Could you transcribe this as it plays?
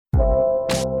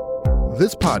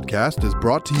This podcast is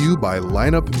brought to you by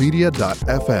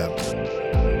lineupmedia.fm.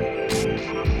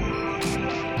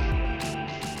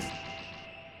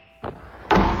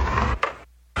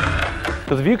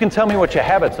 Because if you can tell me what your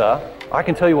habits are, I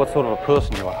can tell you what sort of a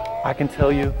person you are. I can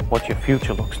tell you what your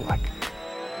future looks like.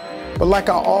 But like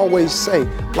I always say,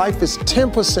 life is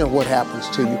 10% what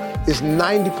happens to you, it's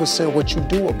 90% what you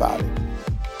do about it.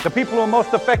 The people who are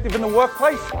most effective in the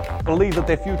workplace believe that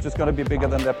their future is going to be bigger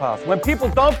than their past. When people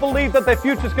don't believe that their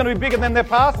future is going to be bigger than their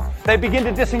past, they begin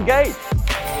to disengage.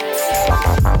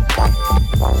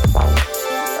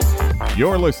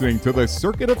 You're listening to The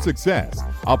Circuit of Success,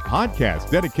 a podcast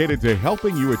dedicated to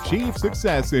helping you achieve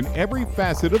success in every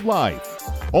facet of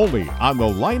life. Only on the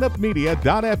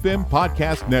lineupmedia.fm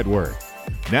podcast network.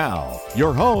 Now,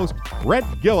 your host, Brett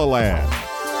Gilliland.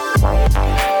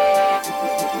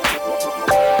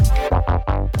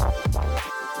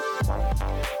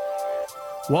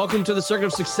 Welcome to the Circuit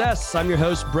of Success. I'm your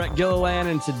host, Brett Gilliland,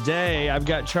 and today I've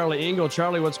got Charlie Engle.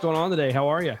 Charlie, what's going on today? How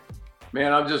are you?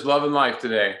 Man, I'm just loving life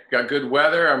today. Got good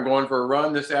weather. I'm going for a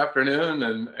run this afternoon,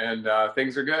 and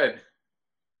things are good.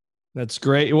 That's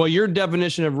great. Well, your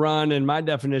definition of run and my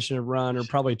definition of run are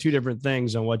probably two different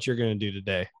things on what you're going to do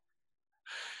today.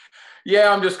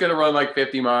 Yeah, I'm just going to run like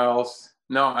 50 miles.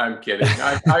 No, I'm kidding.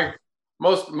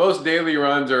 Most daily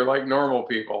runs are like normal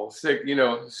people, 6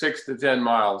 to 10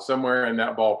 miles, somewhere in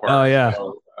that ballpark. Oh yeah.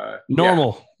 So,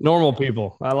 normal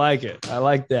people. I like it. I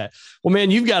like that. Well, man,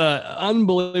 you've got an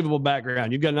unbelievable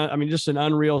background. You've got, just an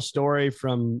unreal story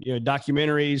from,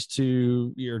 documentaries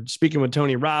to you're speaking with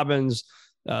Tony Robbins,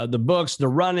 the books, the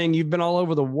running. You've been all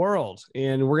over the world,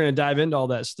 and we're going to dive into all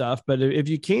that stuff. But if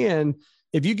you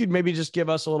could maybe just give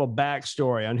us a little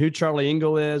backstory on who Charlie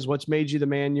Engle is, what's made you the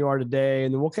man you are today,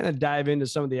 and then we'll kind of dive into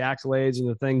some of the accolades and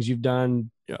the things you've done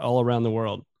all around the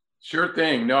world. Sure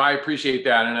thing. No, I appreciate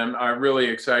that. And I'm really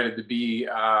excited to be,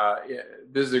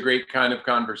 this is a great kind of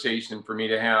conversation for me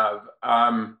to have.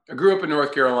 I grew up in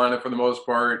North Carolina for the most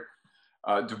part,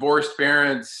 divorced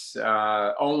parents,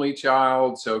 only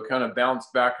child. So kind of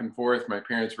bounced back and forth. My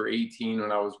parents were 18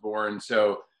 when I was born.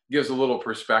 So gives a little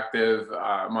perspective.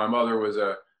 My mother was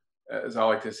as I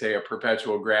like to say, a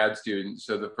perpetual grad student.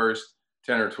 So the first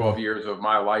 10 or 12 years of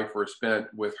my life were spent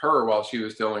with her while she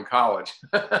was still in college.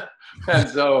 And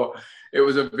so it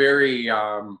was a very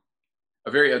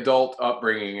adult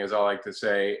upbringing, as I like to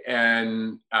say.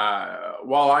 And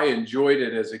while I enjoyed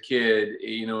it as a kid,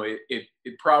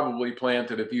 it probably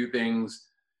planted a few things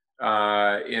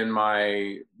in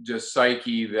my just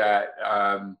psyche that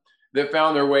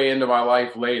found their way into my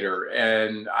life later.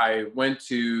 And I went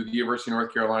to the University of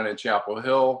North Carolina in Chapel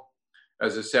Hill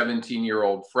as a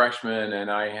 17-year-old freshman. And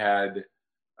I had,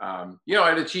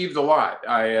 I'd achieved a lot.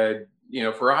 I had,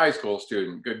 for a high school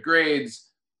student, good grades,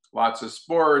 lots of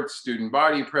sports, student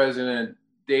body president,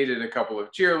 dated a couple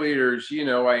of cheerleaders.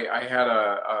 I had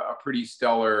a pretty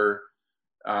stellar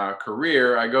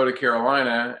career. I go to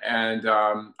Carolina, and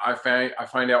I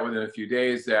find out within a few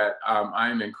days that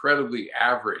I'm incredibly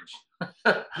average.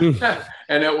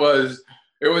 And it was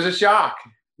a shock,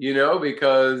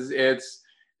 because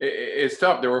it's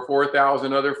tough. There were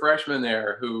 4,000 other freshmen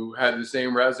there who had the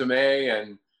same resume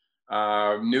and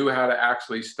knew how to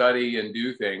actually study and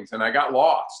do things. And I got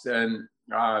lost. And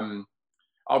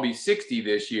I'll be 60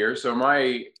 this year. So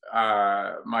my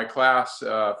class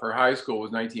for high school was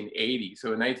 1980.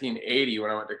 So in 1980, when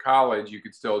I went to college, you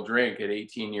could still drink at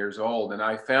 18 years old. And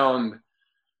I found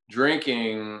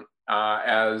drinking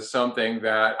as something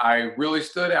that I really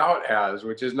stood out as,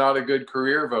 which is not a good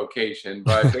career vocation,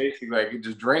 but basically I could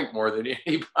just drink more than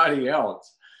anybody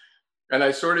else. And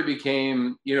I sort of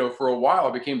became, for a while,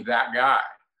 I became that guy.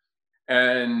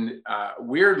 And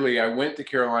weirdly, I went to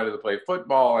Carolina to play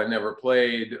football. I never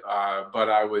played, but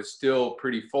I was still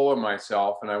pretty full of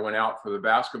myself. And I went out for the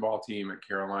basketball team at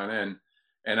Carolina,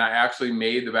 and I actually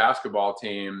made the basketball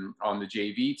team on the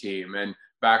JV team. And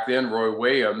back then, Roy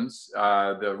Williams,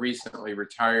 the recently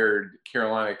retired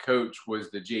Carolina coach,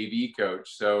 was the JV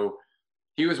coach. So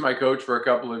he was my coach for a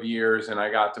couple of years, and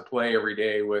I got to play every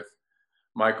day with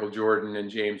Michael Jordan and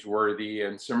James Worthy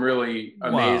and some really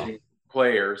amazing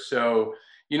players. So,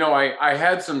 I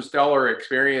had some stellar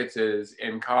experiences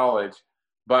in college,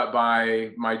 but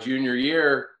by my junior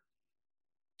year,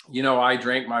 I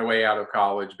drank my way out of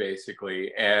college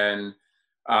basically. And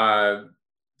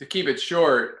to keep it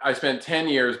short, I spent 10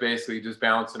 years basically just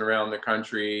bouncing around the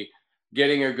country,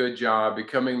 getting a good job,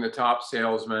 becoming the top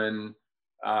salesman,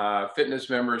 fitness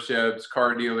memberships,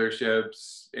 car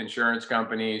dealerships, insurance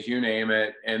companies, you name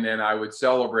it. And then I would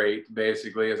celebrate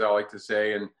basically, as I like to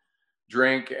say, and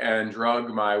drink and drug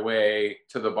my way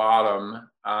to the bottom,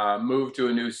 move to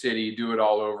a new city, do it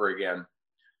all over again.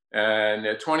 And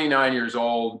at 29 years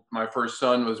old, my first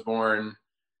son was born.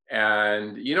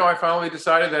 And, I finally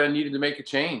decided that I needed to make a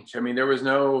change. I mean, there was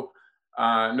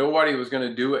nobody was going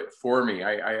to do it for me.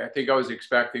 I think I was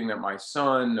expecting that my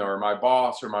son or my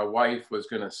boss or my wife was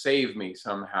going to save me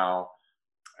somehow.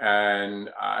 And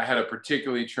I had a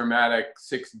particularly traumatic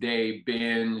 6-day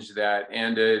binge that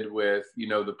ended with,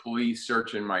 the police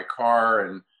searching my car,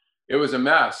 and it was a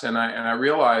mess. And I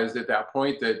realized at that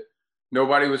point that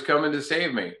nobody was coming to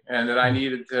save me, and that I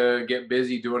needed to get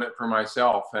busy doing it for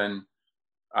myself. And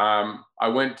I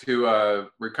went to a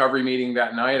recovery meeting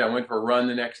that night. I went for a run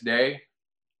the next day.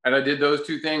 And I did those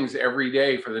two things every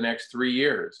day for the next 3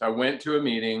 years. I went to a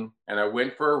meeting and I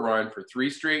went for a run for 3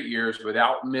 straight years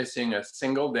without missing a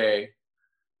single day.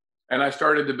 And I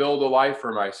started to build a life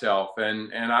for myself.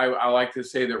 And I like to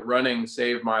say that running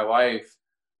saved my life.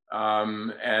 And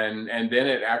then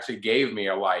it actually gave me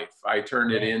a life. I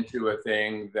turned it into a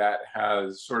thing that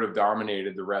has sort of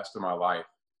dominated the rest of my life.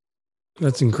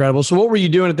 That's incredible. So what were you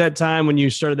doing at that time when you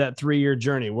started that 3-year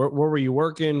journey? Where were you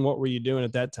working? What were you doing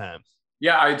at that time?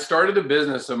 Yeah, I'd started a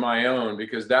business of my own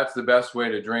because that's the best way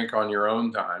to drink on your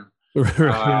own time.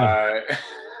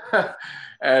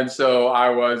 And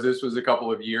so this was a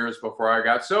couple of years before I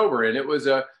got sober. And it was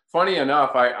funny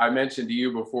enough, I mentioned to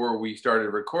you before we started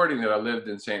recording that I lived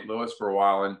in St. Louis for a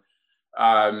while. And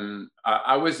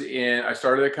I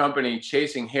started a company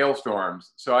chasing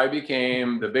hailstorms. So I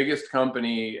became the biggest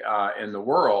company in the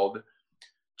world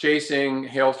chasing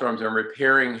hailstorms and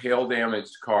repairing hail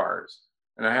damaged cars.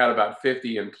 And I had about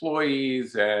 50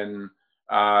 employees, and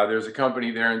there's a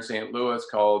company there in St. Louis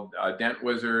called Dent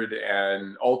Wizard.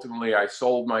 And ultimately I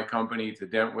sold my company to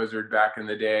Dent Wizard back in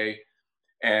the day.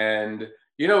 And,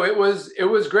 it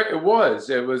was great. It was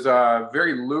a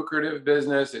very lucrative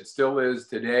business. It still is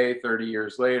today, 30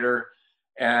 years later.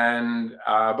 And,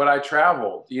 but I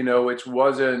traveled, which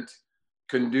wasn't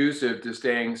conducive to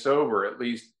staying sober, at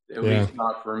least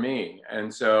not for me.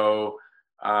 And so,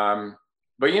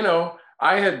 but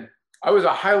I was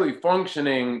a highly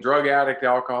functioning drug addict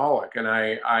alcoholic. And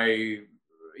I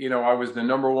was the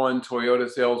number one Toyota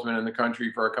salesman in the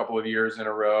country for a couple of years in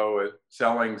a row,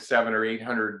 selling 700 or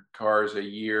 800 cars a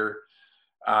year.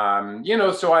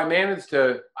 So I managed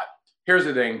to, here's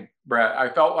the thing, Brett, I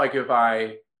felt like if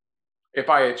I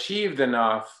achieved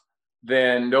enough,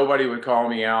 then nobody would call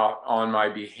me out on my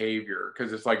behavior.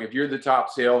 Cause it's like, if you're the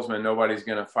top salesman, nobody's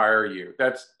going to fire you.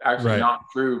 That's actually not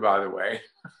true, by the way,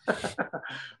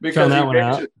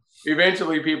 because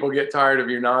eventually people get tired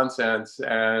of your nonsense,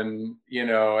 and,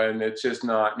 and it's just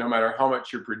not, no matter how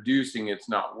much you're producing, it's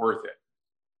not worth it.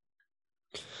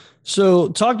 So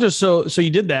talk to us. So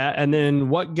you did that, and then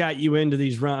what got you into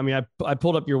these runs? I mean, I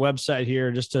pulled up your website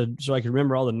here so I can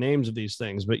remember all the names of these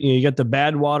things. But you got the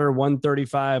Badwater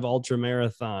 135 Ultra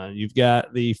Marathon. You've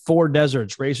got the 4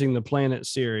 Deserts Racing the Planet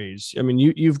series. I mean,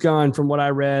 you've gone, from what I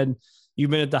read, you've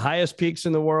been at the highest peaks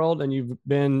in the world, and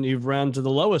you've run to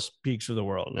the lowest peaks of the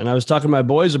world. And I was talking to my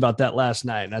boys about that last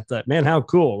night, and I thought, man, how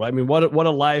cool! I mean, what a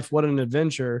life, what an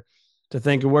adventure to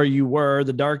think of where you were,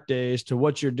 the dark days, to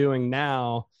what you're doing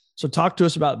now. So talk to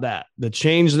us about that, the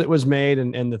change that was made,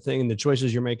 and the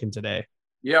choices you're making today.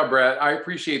 Yeah, Brett, I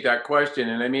appreciate that question.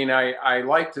 And I mean, I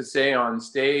like to say on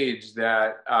stage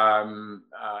that, and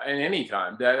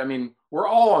anytime that, I mean, we're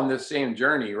all on this same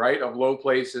journey, right? Of low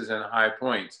places and high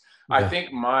points. Yeah. I think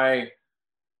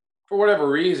for whatever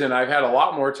reason, I've had a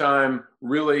lot more time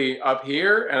really up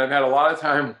here, and I've had a lot of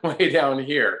time way down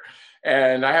here.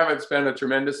 And I haven't spent a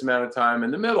tremendous amount of time in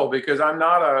the middle, because I'm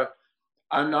not a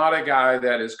guy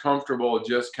that is comfortable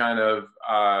just kind of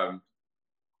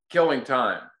killing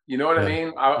time. You know what I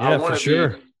mean? I want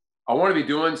to be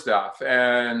doing stuff,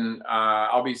 and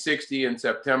I'll be 60 in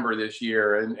September this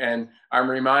year, and I'm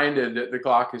reminded that the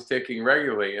clock is ticking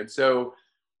regularly. And so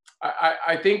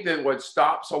I think that what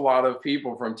stops a lot of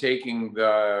people from taking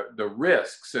the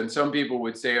risks, and some people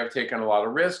would say I've taken a lot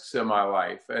of risks in my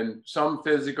life, and some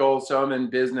physical, some in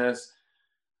business.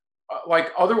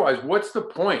 Like, otherwise, what's the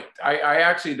point? I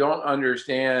actually don't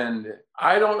understand.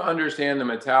 I don't understand the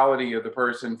mentality of the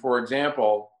person, for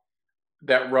example,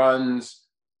 that runs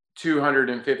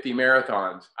 250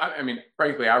 marathons. I mean,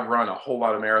 frankly, I've run a whole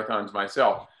lot of marathons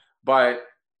myself, but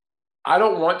I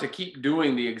don't want to keep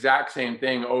doing the exact same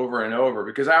thing over and over,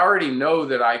 because I already know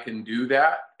that I can do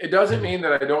that. It doesn't mean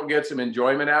that I don't get some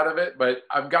enjoyment out of it, but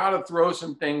I've got to throw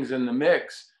some things in the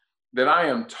mix that I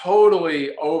am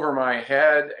totally over my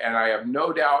head, and I have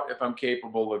no doubt if I'm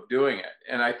capable of doing it.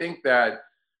 And I think that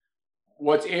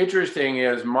what's interesting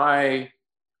is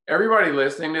everybody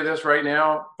listening to this right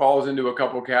now falls into a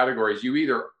couple categories. You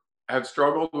either have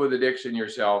struggled with addiction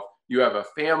yourself, you have a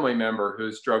family member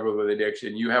who's struggled with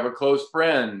addiction, you have a close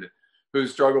friend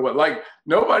who's struggled with, like,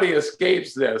 nobody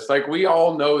escapes this. Like, we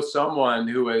all know someone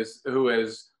who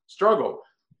has struggled.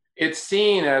 It's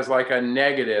seen as like a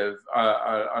negative,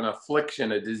 an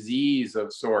affliction, a disease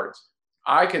of sorts.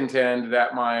 I contend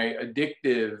that my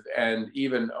addictive and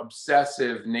even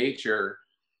obsessive nature,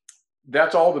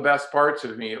 that's all the best parts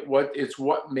of me. It's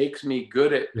what makes me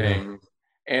good at things.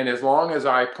 And as long as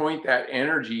I point that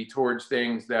energy towards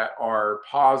things that are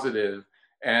positive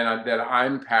and that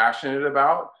I'm passionate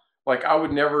about, like, I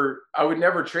would never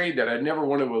trade that. I'd never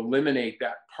want to eliminate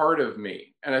that part of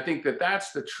me. And I think that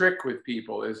that's the trick with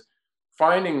people, is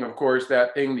finding, of course,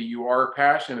 that thing that you are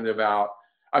passionate about.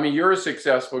 I mean, you're a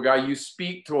successful guy. You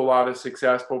speak to a lot of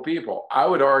successful people. I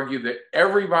would argue that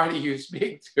everybody you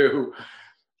speak to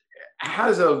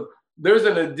there's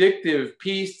an addictive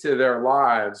piece to their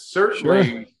lives.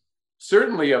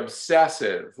 Certainly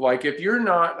obsessive. Like, if you're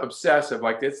not obsessive,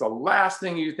 like, it's the last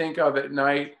thing you think of at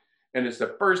night, and it's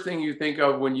the first thing you think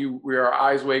of when your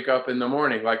eyes wake up in the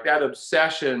morning, like that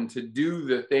obsession to do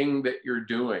the thing that you're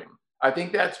doing. I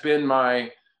think that's been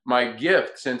my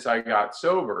gift since I got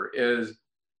sober. Is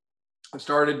I've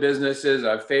started businesses,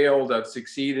 I've failed, I've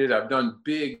succeeded, I've done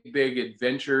big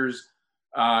adventures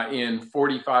in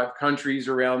 45 countries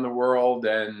around the world,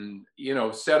 and, you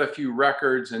know, set a few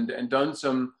records and done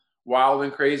some wild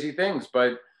and crazy things.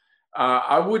 But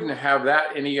I wouldn't have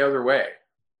that any other way.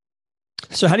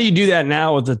 So how do you do that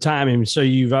now with the time? I mean, so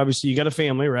you got a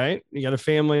family, right? You got a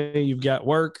family, you've got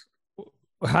work.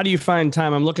 How do you find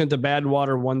time? I'm looking at the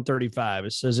Badwater 135.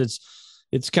 It says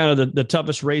it's kind of the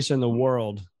toughest race in the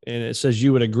world. And it says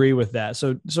you would agree with that.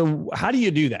 So how do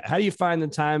you do that? How do you find the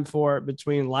time for it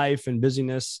between life and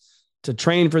busyness to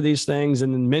train for these things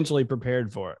and then mentally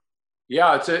prepared for it?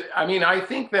 Yeah, I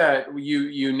think that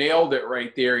you nailed it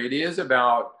right there. It is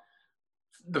about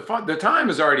the time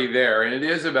is already there, and it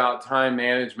is about time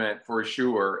management for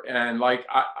sure. And like,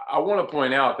 I want to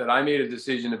point out that I made a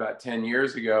decision about 10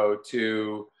 years ago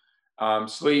to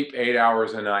sleep 8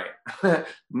 hours a night,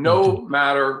 no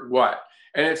matter what.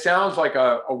 And it sounds like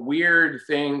a weird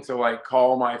thing to like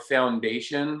call my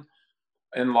foundation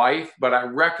in life, but I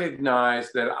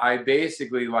recognize that I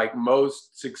basically, like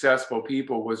most successful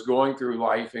people, was going through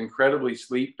life incredibly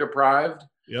sleep deprived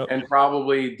and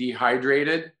probably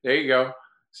dehydrated. There you go.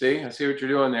 See, I see what you're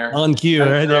doing there. On cue,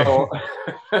 right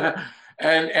there.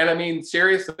 and I mean,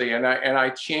 seriously, and I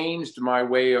changed my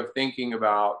way of thinking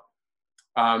about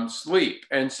sleep.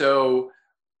 And so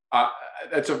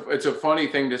it's a funny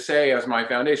thing to say as my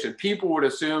foundation. People would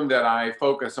assume that I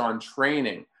focus on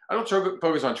training. I don't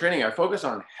focus on training. I focus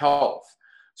on health.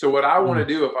 So what I want to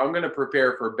do, if I'm going to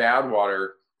prepare for Badwater,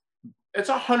 it's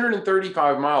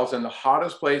 135 miles in the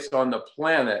hottest place on the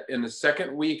planet in the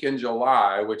second week in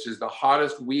July, which is the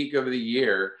hottest week of the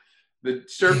year. The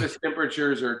surface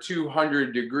temperatures are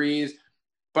 200 degrees.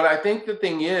 But I think the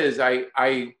thing is,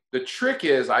 the trick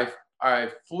is I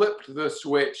flipped the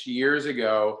switch years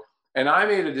ago, and I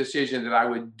made a decision that I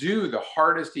would do the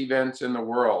hardest events in the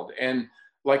world. And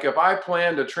like, if I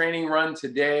planned a training run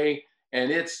today and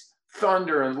it's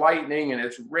thunder and lightning and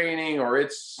it's raining or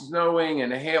it's snowing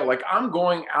and hail, like, I'm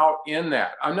going out in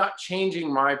that. I'm not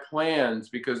changing my plans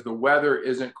because the weather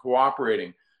isn't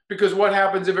cooperating. Because what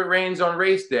happens if it rains on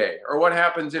race day? Or what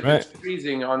happens if it's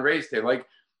freezing on race day? Like,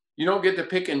 you don't get to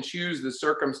pick and choose the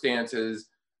circumstances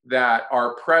that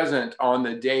are present on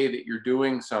the day that you're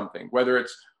doing something, whether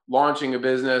it's launching a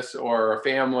business or a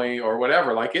family or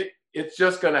whatever. Like, it's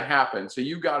just going to happen. So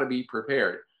you got to be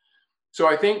prepared. So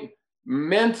I think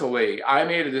mentally, I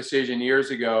made a decision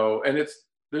years ago, and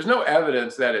there's no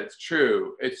evidence that it's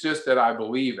true. It's just that I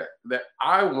believe it, that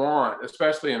I want,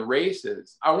 especially in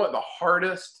races, I want the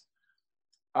hardest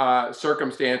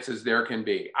circumstances there can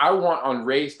be. I want on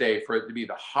race day for it to be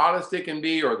the hottest it can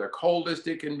be, or the coldest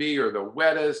it can be, or the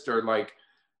wettest, or like,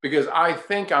 because I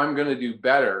think I'm going to do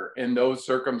better in those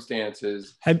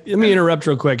circumstances. Let me interrupt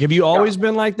real quick. Have you always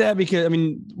been like that? Because, I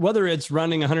mean, whether it's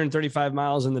running 135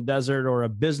 miles in the desert or a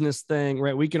business thing,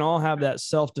 right? We can all have that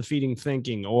self-defeating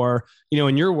thinking, or, you know,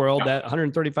 in your world, that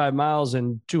 135 miles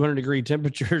and 200-degree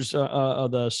temperatures of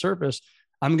the surface,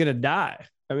 I'm going to die.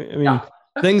 I mean,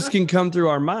 things can come through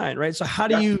our mind, right? So how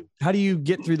do you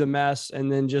get through the mess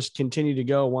and then just continue to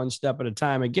go one step at a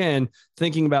time? Again,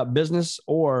 thinking about business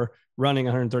or running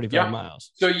 135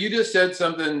 miles. So you just said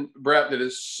something, Brett, that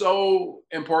is so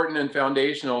important and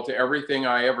foundational to everything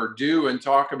I ever do and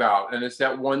talk about. And it's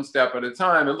that one step at a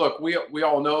time. And look, we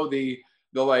all know the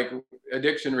like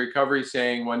addiction recovery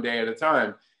saying, one day at a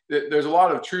time. there's a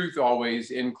lot of truth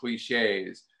always in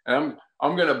cliches. And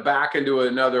I'm going to back into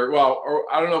another, well, or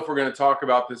I don't know if we're going to talk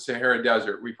about the Sahara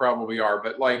Desert. We probably are,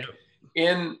 but like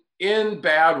in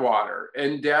Badwater,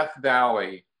 in Death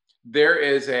Valley, there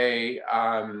is a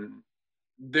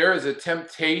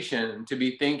temptation to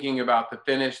be thinking about the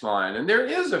finish line. And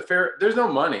there's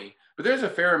no money, but there's a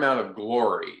fair amount of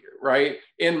glory, right?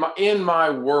 In my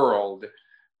world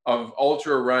of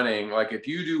ultra running, like if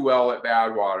you do well at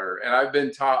Badwater, and I've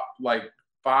been top like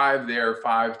 5 there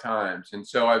 5 times. And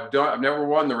so I've never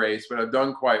won the race, but I've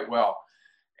done quite well.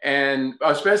 And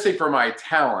especially for my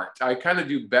talent, I kind of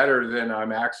do better than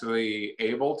I'm actually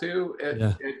able to at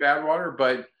Badwater.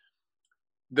 But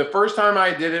the first time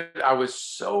I did it, I was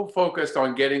so focused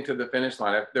on getting to the finish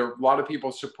line. There were a lot of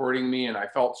people supporting me, and I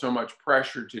felt so much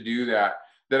pressure to do that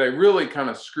I really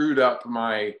kind of screwed up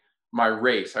my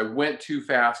race. I went too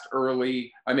fast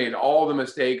early. I made all the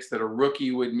mistakes that a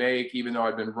rookie would make, even though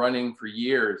I'd been running for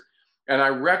years. And I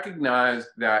recognized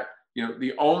that,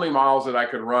 the only miles that I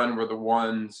could run were the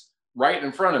ones right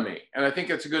in front of me. And I think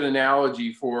it's a good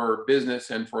analogy for business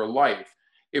and for life.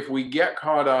 If we get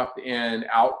caught up in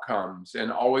outcomes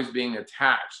and always being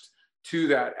attached to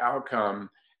that outcome,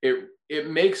 it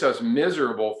makes us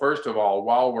miserable, first of all,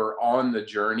 while we're on the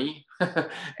journey.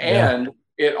 And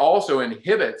it also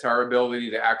inhibits our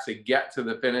ability to actually get to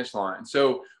the finish line.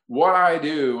 So what I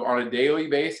do on a daily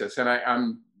basis, and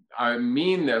I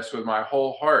mean this with my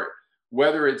whole heart,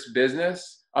 whether it's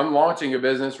business, I'm launching a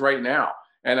business right now,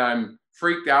 and I'm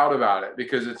freaked out about it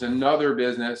because it's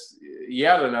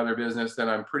yet another business that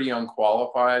I'm pretty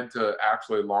unqualified to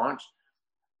actually launch.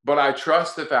 But I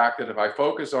trust the fact that if I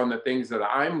focus on the things that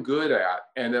I'm good at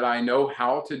and that I know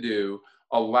how to do,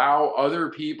 allow other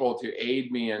people to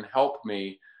aid me and help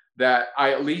me, that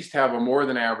I at least have a more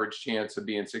than average chance of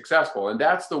being successful. And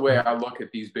that's the way I look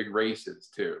at these big races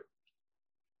too.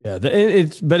 Yeah, I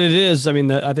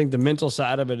think the mental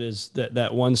side of it is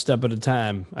that one step at a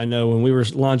time. I know when we were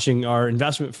launching our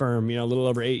investment firm, a little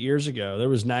over 8 years ago, there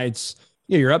was nights,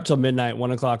 you're up till midnight,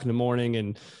 1 o'clock in the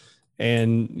morning,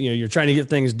 and you're trying to get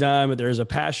things done, but there's a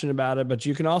passion about it, but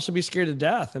you can also be scared to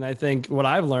death. And I think what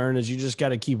I've learned is you just got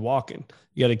to keep walking.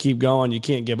 You got to keep going. You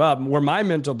can't give up. Where my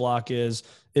mental block is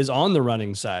on the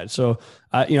running side. So,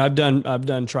 I've done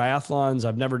triathlons.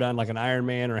 I've never done like an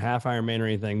Ironman or a half Ironman or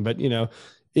anything, but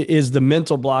it is the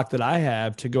mental block that I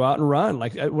have to go out and run.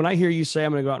 Like when I hear you say,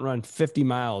 I'm going to go out and run 50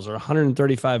 miles or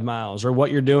 135 miles, or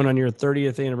what you're doing on your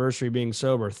 30th anniversary, being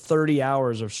sober, 30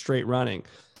 hours of straight running.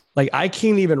 Like I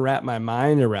can't even wrap my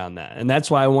mind around that. And that's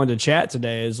why I wanted to chat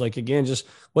today is like, again, just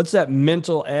what's that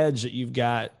mental edge that you've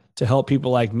got to help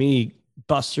people like me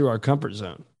bust through our comfort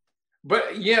zone?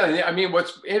 But yeah, I mean,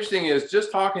 what's interesting is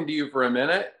just talking to you for a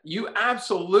minute, you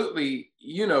absolutely,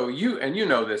 you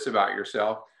know this about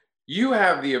yourself. You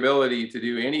have the ability to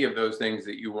do any of those things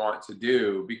that you want to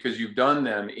do because you've done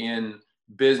them in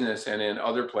business and in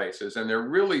other places, and they're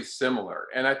really similar.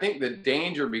 And I think the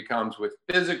danger becomes with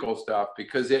physical stuff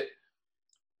because it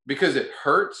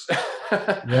hurts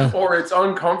or it's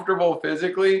uncomfortable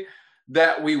physically,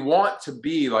 that we want to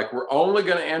be like, we're only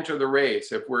going to enter the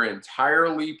race if we're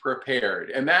entirely prepared.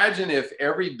 Imagine if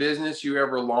every business you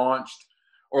ever launched,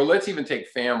 or let's even take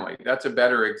family, that's a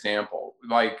better example.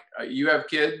 Like you have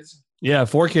kids? Yeah,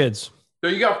 4 kids. So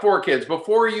you got 4 kids.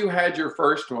 Before you had your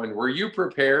first one, were you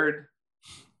prepared?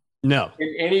 No.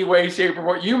 In any way, shape, or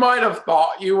form. You might have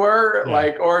thought you were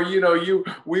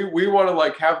we want to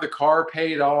like have the car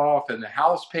paid off and the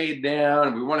house paid down.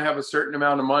 And we want to have a certain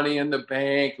amount of money in the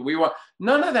bank.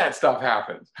 None of that stuff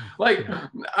happens. Like,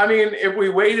 I mean, if we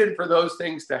waited for those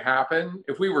things to happen,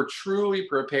 if we were truly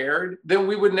prepared, then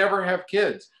we would never have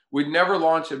kids. We'd never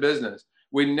launch a business.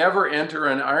 We'd never enter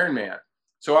an Ironman.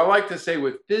 So I like to say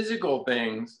with physical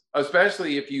things,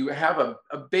 especially if you have a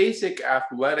basic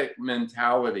athletic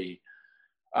mentality,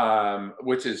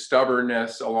 which is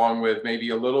stubbornness along with maybe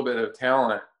a little bit of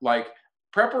talent, like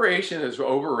preparation is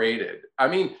overrated. I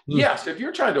mean, yes, if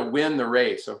you're trying to win the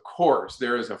race, of course,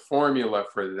 there is a formula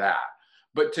for that.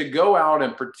 But to go out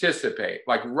and participate,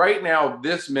 like right now,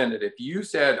 this minute, if you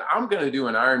said, I'm going to do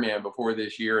an Ironman before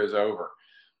this year is over,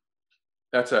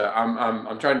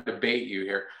 I'm trying to bait you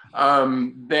here.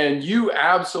 Then you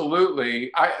absolutely,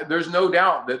 there's no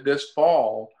doubt that this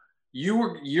fall,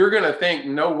 you're going to think,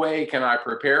 no way can I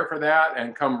prepare for that.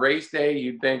 And come race day,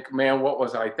 you'd think, man, what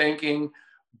was I thinking?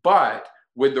 But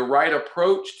with the right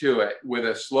approach to it, with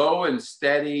a slow and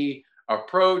steady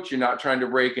approach, you're not trying to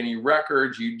break any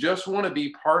records, you just want to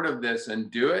be part of this and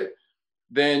do it,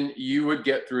 then you would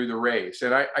get through the race.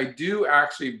 And I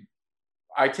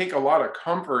take a lot of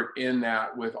comfort in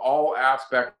that with all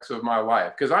aspects of my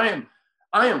life, because I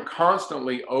I am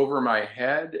constantly over my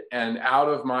head and out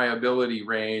of my ability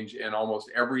range in almost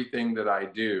everything that I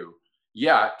do.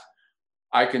 Yet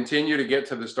I continue to get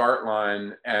to the start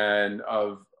line and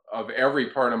of every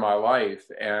part of my life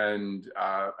and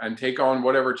take on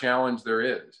whatever challenge there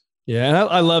is. Yeah, and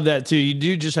I love that too. You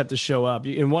do just have to show up.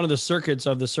 And one of the circuit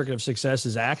of success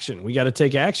is action. We got to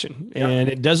take action. Yep. And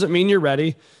it doesn't mean you're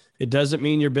ready. It doesn't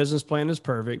mean your business plan is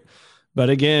perfect. But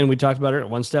again, we talked about it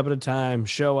one step at a time.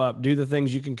 Show up, do the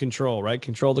things you can control, right?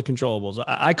 Control the controllables.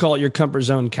 I call it your comfort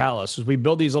zone callus. As we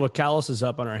build these little calluses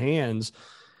up on our hands,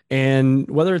 and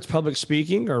whether it's public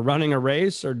speaking or running a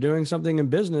race or doing something in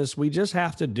business, we just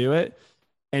have to do it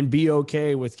and be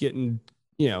okay with getting,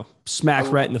 smacked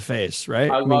right in the face,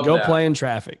 right? I mean, go play in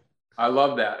traffic. I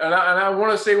love that. And I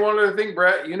want to say one other thing,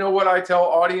 Brett. You know what I tell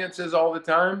audiences all the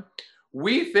time?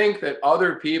 We think that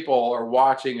other people are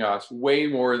watching us way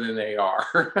more than they are.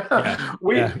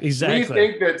 Exactly. We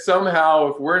think that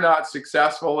somehow if we're not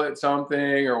successful at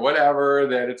something or whatever,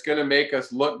 that it's going to make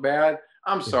us look bad.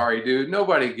 I'm sorry, dude.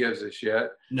 Nobody gives a shit.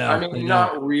 No, I mean,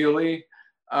 not really.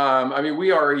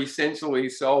 We are essentially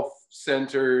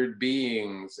self-centered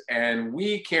beings, and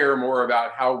we care more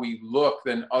about how we look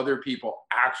than other people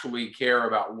actually care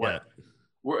about what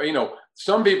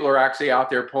some people are actually out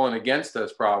there pulling against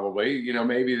us probably,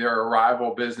 maybe they're a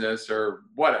rival business or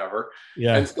whatever.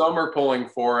 Yeah. And some are pulling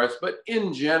for us. But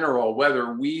in general,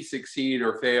 whether we succeed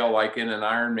or fail, like in an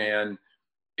Ironman,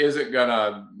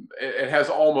 it has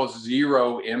almost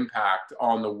zero impact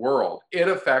on the world. It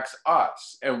affects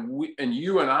us. And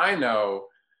you and I know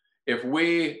if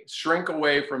we shrink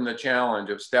away from the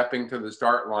challenge of stepping to the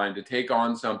start line to take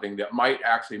on something that might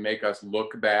actually make us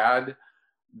look bad,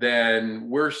 then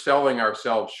we're selling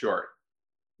ourselves short.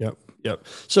 Yep.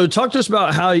 So talk to us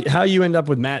about how you end up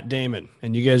with Matt Damon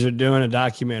and you guys are doing a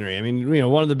documentary. I mean,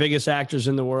 one of the biggest actors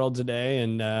in the world today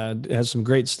and has some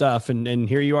great stuff. And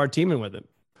here you are teaming with him.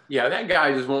 Yeah, that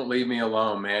guy just won't leave me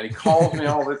alone, man. He calls me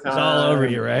all the time. It's all over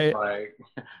you, right?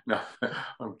 No,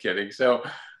 I'm kidding. So,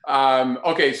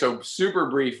 so super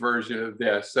brief version of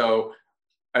this. So,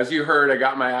 as you heard, I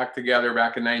got my act together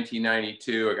back in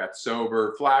 1992. I got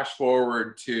sober. Flash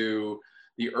forward to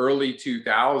the early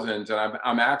 2000s, and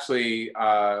I'm actually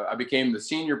I became the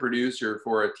senior producer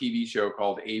for a TV show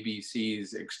called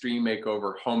ABC's Extreme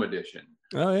Makeover Home Edition.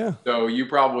 Oh yeah. So you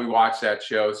probably watched that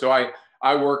show. So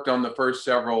I worked on the first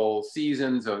several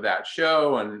seasons of that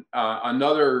show, and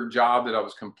another job that I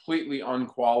was completely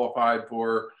unqualified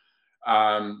for.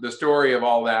 The story of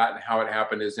all that and how it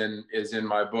happened is in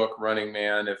my book, Running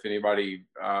Man. If anybody,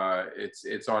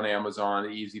 it's on Amazon,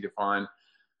 easy to find.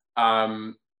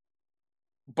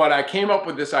 But I came up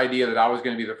with this idea that I was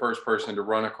going to be the first person to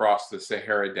run across the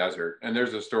Sahara Desert. And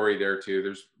there's a story there too.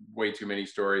 There's way too many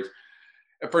stories.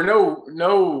 For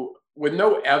with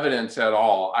no evidence at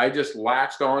all, I just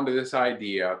latched onto this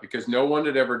idea because no one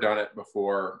had ever done it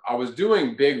before. I was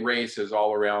doing big races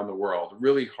all around the world,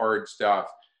 really hard stuff.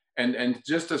 And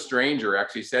just a stranger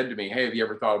actually said to me, "Hey, have you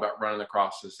ever thought about running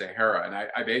across the Sahara?" And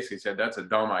I basically said, "That's a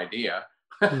dumb idea.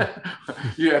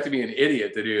 You have to be an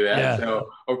idiot to do that." Yeah. So,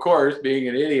 of course, being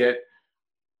an idiot,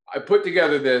 I put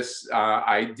together this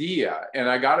idea, and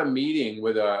I got a meeting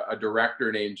with a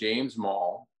director named James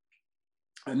Mall.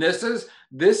 And this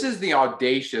is the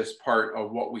audacious part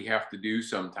of what we have to do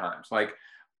sometimes. Like,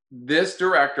 this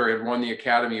director had won the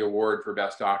Academy Award for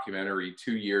Best Documentary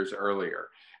 2 years earlier.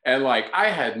 And I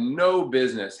had no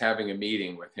business having a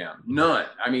meeting with him. None.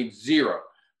 I mean, zero.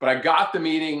 But I got the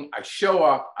meeting. I show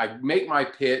up. I make my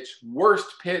pitch.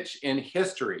 Worst pitch in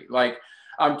history.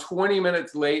 I'm 20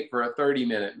 minutes late for a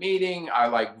 30-minute meeting.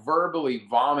 I verbally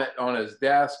vomit on his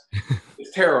desk.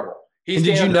 It's terrible. And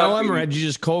did you know him or did you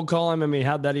just cold call him? I mean,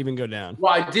 how'd that even go down?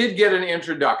 Well, I did get an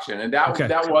introduction, and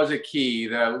that was a key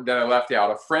that I left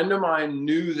out. A friend of mine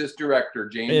knew this director,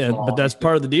 James Mall. But that's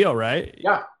part of the deal, right?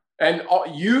 Yeah. And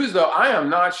I am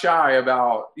not shy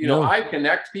about, I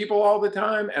connect people all the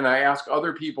time and I ask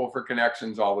other people for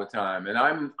connections all the time. And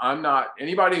I'm not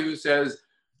anybody who says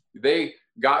they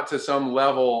got to some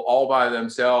level all by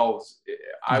themselves.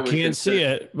 I can't see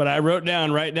it, but I wrote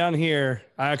down right down here.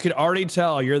 I could already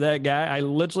tell you're that guy. I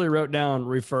literally wrote down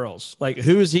referrals.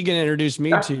 Who is he going to introduce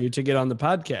me to get on the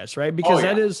podcast? Right. Because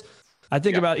that is, I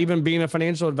think about even being a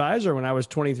financial advisor when I was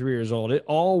 23 years old, it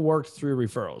all worked through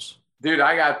referrals. Dude,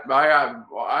 I got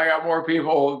more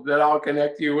people that I'll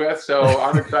connect you with, so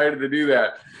I'm excited to do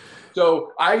that.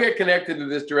 So I get connected to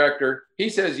this director. He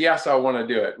says, "Yes, I want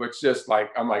to do it," which just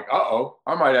I'm like, uh-oh,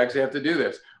 I might actually have to do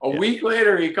this. A week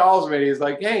later, he calls me and he's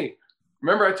like, "Hey,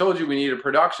 remember I told you we need a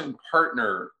production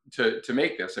partner to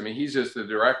make this?" I mean, he's just the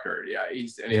director. Yeah,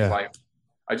 he's like,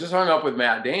 "I just hung up with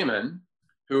Matt Damon,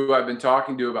 who I've been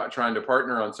talking to about trying to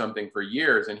partner on something for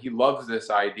years, and he loves this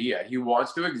idea. He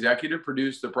wants to executive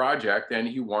produce the project, and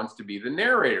he wants to be the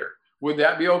narrator. Would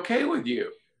that be okay with you?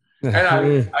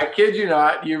 And I kid you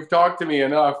not, you've talked to me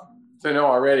enough to know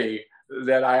already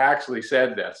that I actually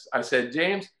said this. I said,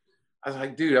 James, I was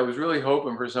like, dude, I was really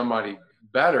hoping for somebody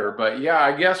better, but yeah,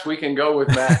 I guess we can go with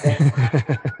Matt.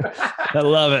 I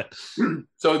love it.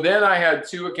 So then I had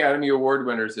 2 Academy Award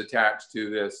winners attached to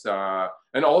this.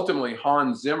 And ultimately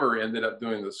Hans Zimmer ended up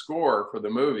doing the score for the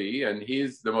movie, and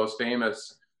he's the most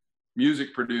famous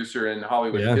music producer in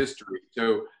Hollywood history.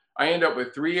 So I end up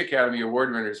with 3 Academy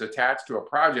Award winners attached to a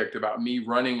project about me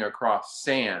running across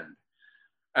sand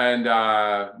and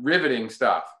riveting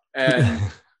stuff. And,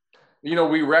 you know,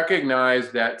 we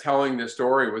recognized that telling the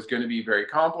story was going to be very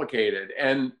complicated.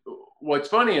 And what's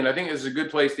funny, and I think this is a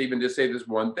good place to even just say this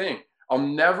one thing, I'll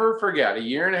never forget, a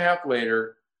year and a half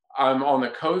later, I'm on the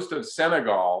coast of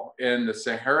Senegal in the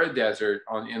Sahara Desert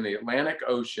in the Atlantic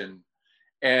Ocean.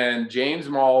 And James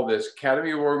Mall, this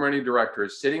Academy Award-winning director,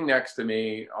 is sitting next to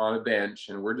me on a bench,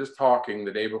 and we're just talking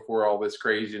the day before all this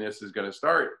craziness is going to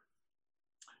start.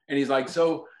 And he's like,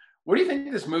 so what do you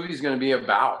think this movie is going to be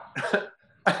about?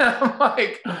 And I'm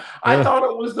like, I thought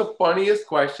it was the funniest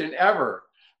question ever,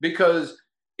 because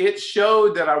it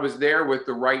showed that I was there with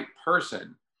the right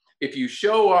person. If you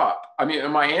show up, I mean,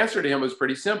 and my answer to him was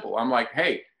pretty simple. I'm like,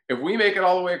 hey, if we make it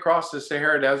all the way across the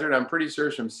Sahara Desert, I'm pretty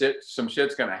sure some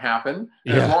shit's going to happen.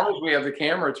 And as long as we have the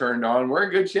camera turned on, we're in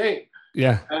good shape.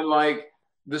 Yeah. And like,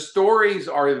 the stories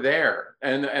are there,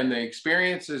 and the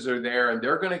experiences are there, and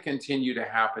they're going to continue to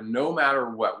happen no matter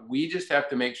what. We just have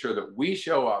to make sure that we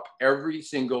show up every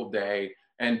single day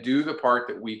and do the part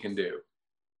that we can do.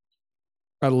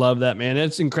 I love that, man.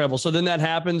 It's incredible. So then that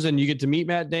happens and you get to meet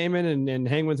Matt Damon and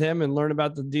hang with him and learn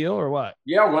about the deal, or what?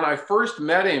 Yeah, when I first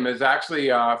met him, is actually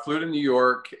flew to New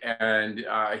York, and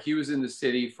he was in the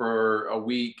city for a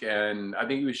week, and I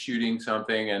think he was shooting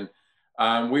something,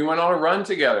 and we went on a run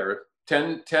together,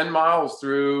 10 miles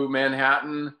through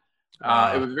Manhattan.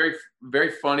 It was a very, very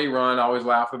funny run. I always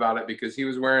laugh about it because he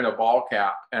was wearing a ball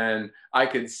cap, and I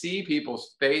could see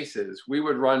people's faces. We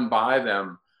would run by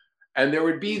them, and there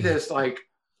would be this like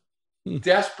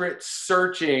desperate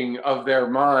searching of their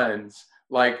minds,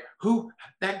 like, who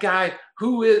that guy,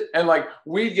 who is, and like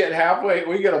we'd get halfway,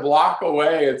 we get a block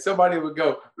away, and somebody would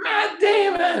go, Matt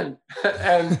Damon,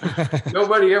 and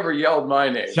nobody ever yelled my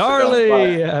name, Charlie. So,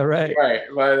 yeah, right,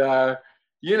 but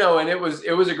you know, and it was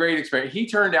a great experience. He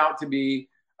turned out to be,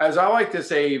 as I like to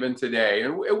say even today,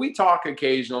 and we talk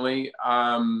occasionally,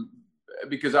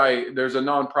 because there's a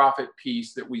nonprofit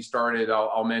piece that we started,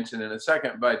 I'll mention in a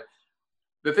second, but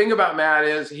the thing about Matt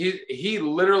is he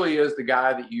literally is the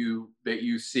guy that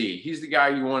you see. He's the guy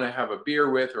you want to have a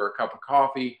beer with or a cup of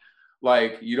coffee.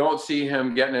 Like, you don't see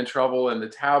him getting in trouble in the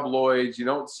tabloids. You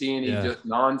don't see any just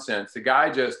nonsense. The guy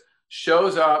just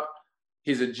shows up.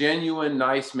 He's a genuine,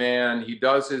 nice man. He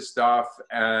does his stuff,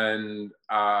 and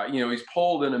you know, he's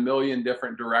pulled in a million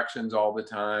different directions all the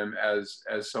time, as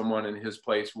someone in his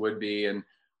place would be, and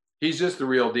he's just the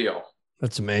real deal.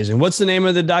 That's amazing. What's the name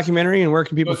of the documentary, and where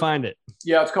can people find it?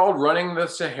 Yeah, it's called Running the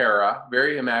Sahara.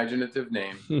 Very imaginative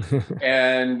name.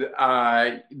 And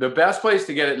the best place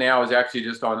to get it now is actually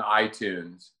just on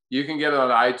iTunes. You can get it on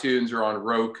iTunes or on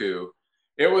Roku.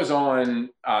 It was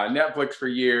on Netflix for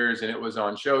years, and it was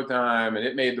on Showtime, and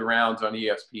it made the rounds on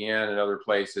ESPN and other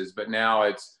places. But now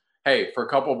it's, hey, for a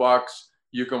couple bucks,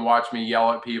 you can watch me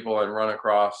yell at people and run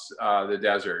across the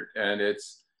desert. And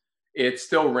it's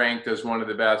still ranked as one of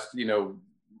the best, you know,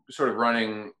 sort of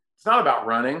running. It's not about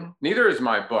running. Neither is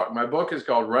my book. My book is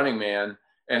called Running Man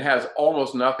and has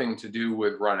almost nothing to do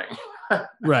with running.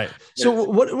 Right. So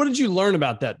what did you learn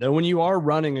about that, though, when you are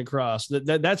running across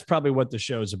that's probably what the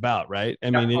show is about, right? I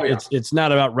mean, it's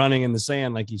not about running in the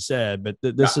sand, like you said, but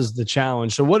this is the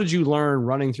challenge. So what did you learn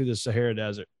running through the Sahara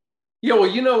Desert? Yeah, well,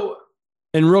 you know,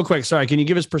 and real quick, sorry, can you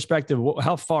give us perspective?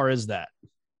 How far is that?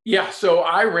 Yeah. So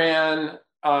I ran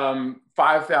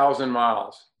 5,000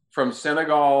 miles from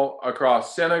Senegal,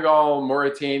 across Senegal,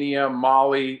 Mauritania,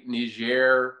 Mali,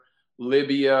 Niger,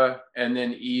 Libya, and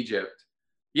then Egypt.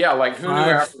 Yeah, like who knew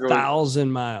Africa?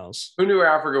 5,000 miles. Who knew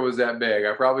Africa was that big?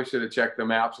 I probably should have checked the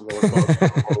maps a little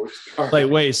closer.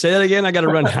 Wait, say that again. I got to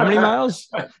run how many miles?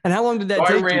 And how long did that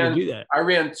take you to do that? I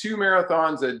ran 2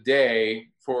 marathons a day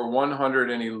for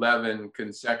 111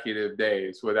 consecutive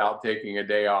days without taking a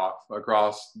day off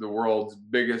across the world's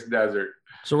biggest desert.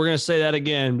 So we're going to say that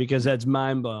again because that's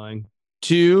mind blowing.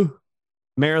 2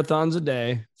 marathons a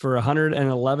day for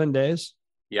 111 days.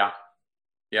 Yeah.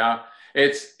 Yeah.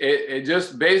 It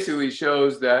just basically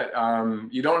shows that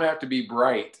you don't have to be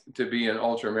bright to be an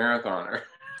ultra marathoner.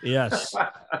 Yes.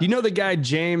 Do you know the guy,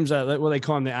 James, what they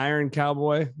call him, the Iron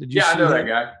Cowboy? Did you see I know that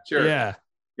guy. Sure. Yeah.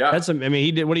 Yeah. I mean,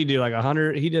 he did, what did he do? Like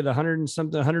 100, he did 100 and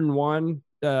something, 101.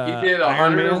 He did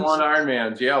 101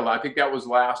 Ironmans. Yeah. I think that was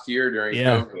last year during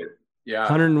COVID. Yeah.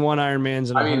 101 Ironmans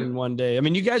in 101 day. I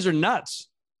mean, you guys are nuts.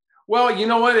 Well, you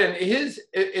know what? And it's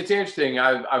interesting.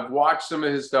 I've watched some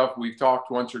of his stuff. We've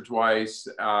talked once or twice.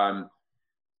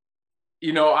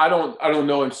 You know, I don't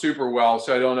know him super well,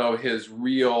 so I don't know his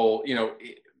real, you know,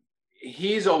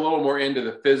 he's a little more into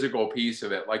the physical piece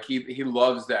of it. Like he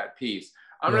loves that piece.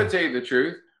 I'm going to tell you the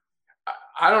truth.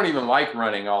 I don't even like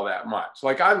running all that much.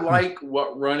 Like I like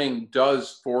what running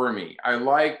does for me. I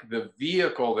like the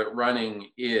vehicle that running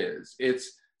is.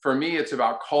 For me, it's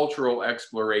about cultural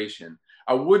exploration.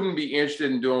 I wouldn't be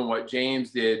interested in doing what James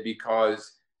did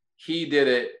because he did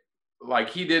it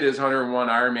like he did his 101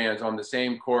 Ironmans on the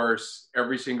same course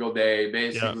every single day,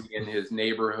 basically in his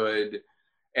neighborhood.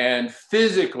 And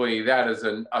physically, that is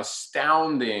an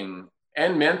astounding,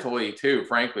 and mentally too,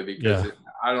 frankly, because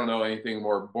I don't know anything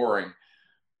more boring.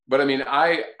 But I mean,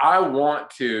 I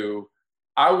want to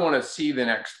see the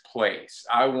next place.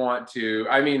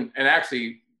 And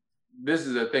actually, this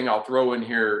is a thing I'll throw in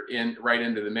here right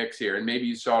into the mix here. And maybe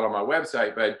you saw it on my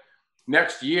website, but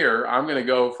next year I'm going to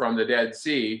go from the Dead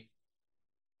Sea.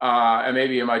 And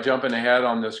maybe am I jumping ahead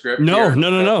on the script? No. Here?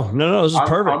 No. This is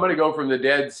perfect. I'm going to go from the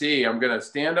Dead Sea. I'm going to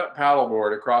stand up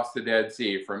paddleboard across the Dead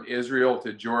Sea from Israel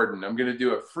to Jordan. I'm going to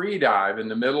do a free dive in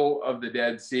the middle of the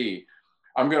Dead Sea.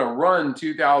 I'm going to run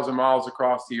 2,000 miles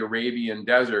across the Arabian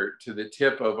desert to the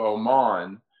tip of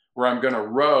Oman, where I'm going to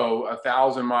row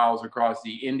 1,000 miles across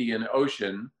the Indian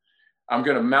Ocean. I'm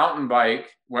going to mountain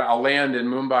bike. Well, I'll land in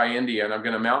Mumbai, India, and I'm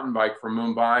going to mountain bike from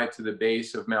Mumbai to the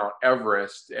base of Mount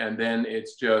Everest. And then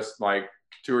it's just like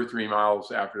 2 or 3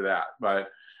 miles after that, but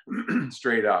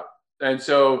straight up. And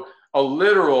so a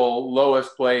literal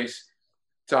lowest place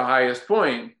to highest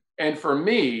point. And for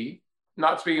me,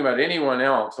 not speaking about anyone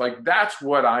else, like that's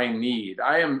what I need.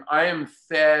 I am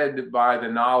fed by the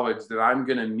knowledge that I'm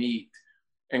going to meet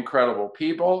incredible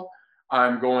people.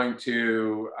 I'm going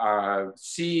to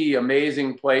see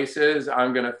amazing places.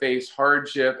 I'm going to face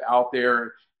hardship out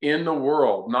there in the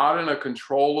world, not in a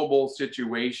controllable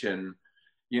situation.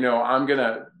 You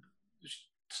know,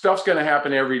 stuff's going to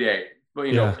happen every day. But,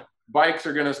 you know, bikes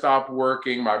are going to stop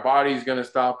working. My body's going to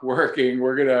stop working.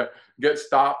 We're going to get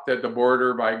stopped at the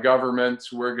border by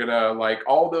governments. We're going to, like,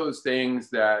 all those things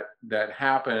that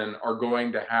happen are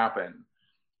going to happen.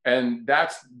 And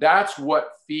that's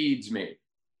what feeds me.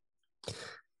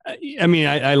 I mean,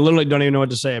 I literally don't even know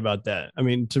what to say about that. I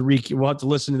mean, we'll have to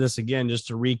listen to this again just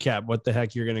to recap what the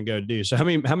heck you're going to go do. So how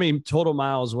many total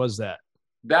miles was that?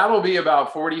 That'll be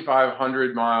about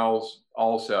 4,500 miles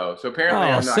also. So apparently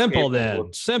I'm not simple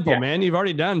then. Simple, man. You've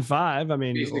already done 5. I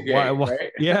mean, why,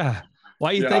 right? Yeah. Why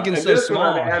are you thinking and so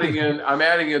small? I'm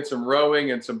adding in some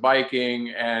rowing and some biking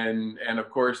and of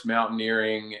course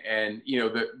mountaineering. And you know,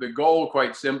 the goal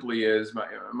quite simply is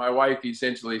my wife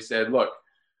essentially said, look,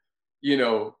 you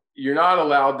know, you're not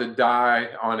allowed to die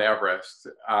on Everest.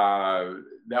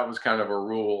 That was kind of a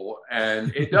rule.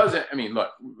 And it doesn't, I mean, look,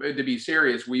 to be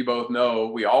serious, we all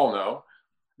know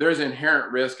there's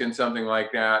inherent risk in something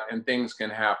like that and things can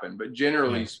happen. But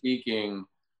generally speaking,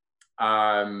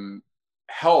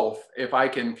 health, if I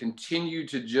can continue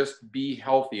to just be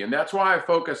healthy, and that's why I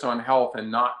focus on health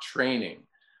and not training.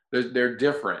 They're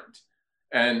different.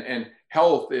 And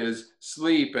health is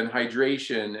sleep and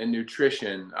hydration and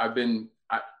nutrition.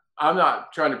 I'm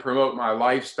not trying to promote my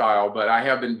lifestyle, but I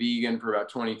have been vegan for about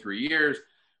 23 years.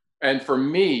 And for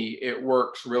me, it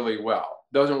works really well.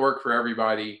 Doesn't work for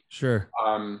everybody. Sure.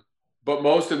 But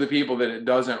most of the people that it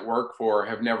doesn't work for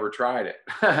have never tried it.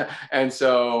 And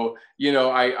so, you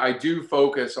know, I do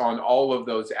focus on all of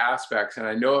those aspects. And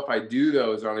I know if I do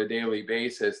those on a daily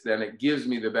basis, then it gives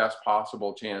me the best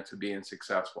possible chance of being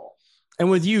successful. And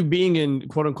with you being in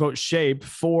quote unquote shape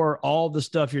for all the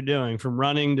stuff you're doing, from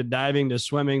running to diving to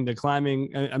swimming to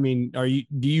climbing, I mean,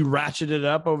 do you ratchet it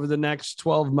up over the next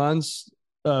 12 months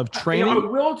of training? I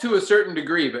will to a certain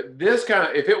degree, but this kind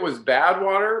of, if it was bad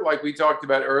water, like we talked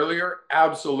about earlier,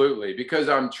 absolutely, because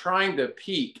I'm trying to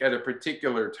peak at a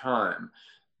particular time.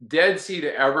 Dead Sea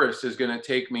to Everest is going to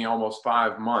take me almost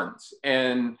 5 months.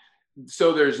 And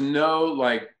so there's no,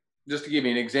 like, just to give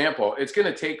you an example, it's going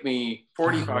to take me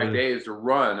 45 days to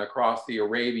run across the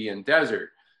Arabian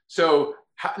desert. So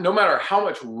no matter how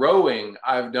much rowing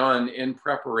I've done in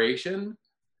preparation,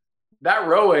 that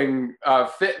rowing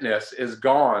fitness is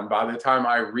gone by the time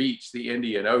I reach the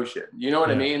Indian Ocean. You know what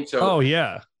I mean? So,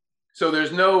 so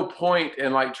there's no point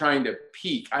in like trying to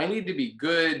peak. I need to be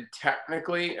good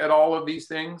technically at all of these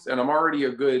things. And I'm already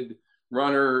a good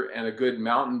runner and a good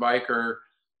mountain biker.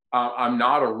 I'm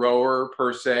not a rower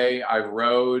per se. I've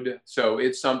rowed, so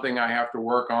it's something I have to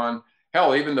work on.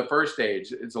 Hell, even the first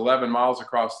stage, it's 11 miles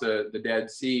across the Dead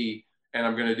Sea, and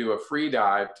I'm going to do a free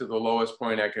dive to the lowest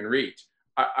point I can reach.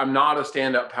 I'm not a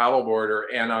stand-up paddleboarder,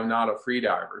 and I'm not a free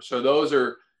diver. So those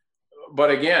are, but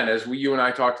again, as you and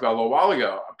I talked about a little while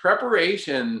ago,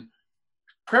 preparation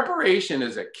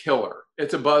is a killer.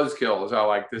 It's a buzzkill, as I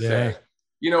like to say.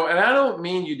 And I don't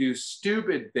mean you do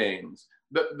stupid things.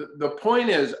 The point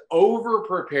is over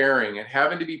preparing and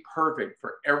having to be perfect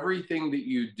for everything that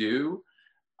you do.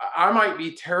 I might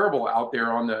be terrible out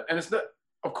there and it's not,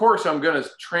 of course, I'm going to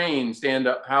train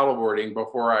stand-up paddleboarding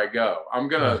before I go. I'm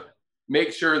going to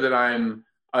make sure that I'm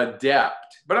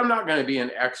adept, but I'm not going to be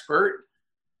an expert.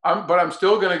 But I'm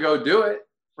still going to go do it.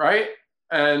 Right.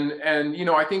 And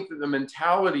I think that the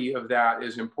mentality of that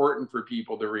is important for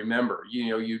people to remember.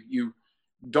 You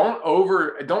don't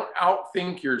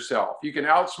outthink yourself. You can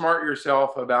outsmart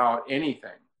yourself about anything.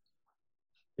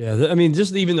 Yeah. I mean,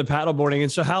 just even the paddleboarding.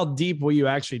 And so how deep will you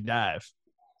actually dive?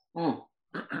 Well,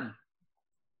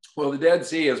 the Dead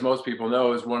Sea, as most people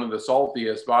know, is one of the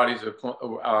saltiest bodies of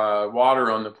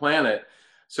water on the planet.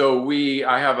 So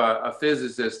I have a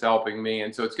physicist helping me.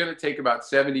 And so it's going to take about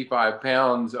 75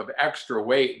 pounds of extra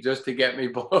weight just to get me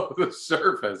below the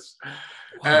surface.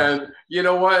 Wow. And you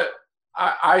know what?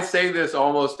 I say this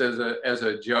almost as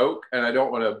a joke, and I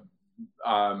don't want to,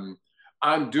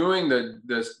 I'm doing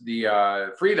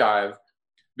the free dive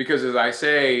because, as I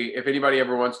say, if anybody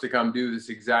ever wants to come do this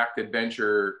exact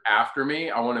adventure after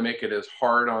me, I want to make it as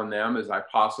hard on them as I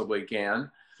possibly can.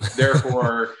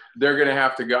 Therefore, they're going to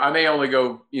have to go. I may only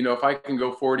go, if I can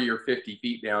go 40 or 50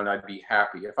 feet down, I'd be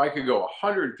happy. If I could go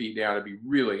 100 feet down, I'd be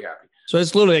really happy. So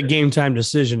it's literally a game time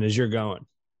decision as you're going.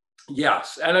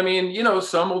 Yes. And I mean,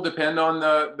 some will depend on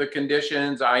the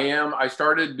conditions. I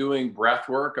started doing breath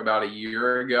work about a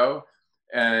year ago,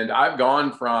 and I've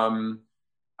gone from,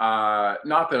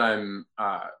 not that I'm,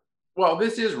 well,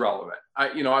 this is relevant.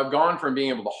 I've gone from being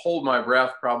able to hold my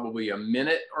breath probably a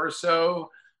minute or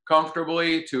so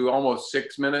comfortably to almost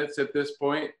 6 minutes at this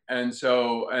point. And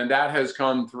that has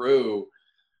come through,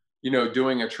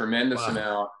 doing a tremendous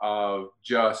amount of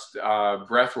just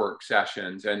breathwork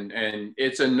sessions. And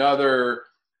it's another,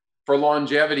 for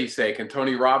longevity's sake, and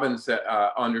Tony Robbins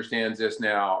understands this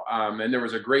now. And there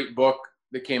was a great book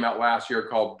that came out last year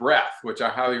called Breath, which I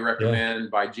highly recommend,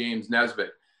 by James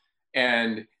Nesbitt.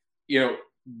 And,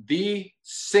 the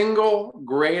single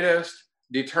greatest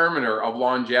determiner of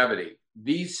longevity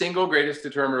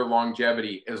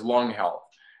is lung health.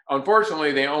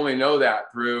 Unfortunately, they only know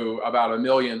that through about 1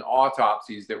 million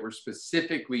autopsies that were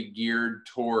specifically geared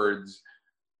towards,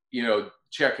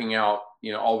 checking out,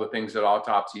 all the things that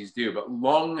autopsies do. But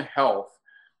lung health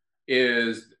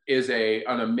is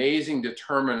an amazing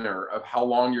determiner of how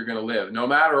long you're going to live, no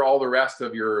matter all the rest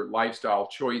of your lifestyle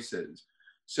choices.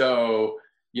 So,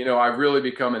 I've really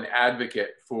become an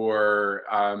advocate for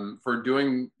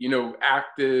doing,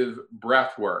 active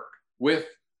breath work with,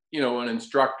 an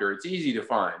instructor. It's easy to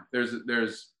find. There's a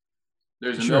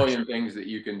million things that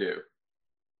you can do.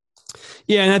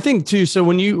 Yeah. And I think too, so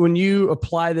when you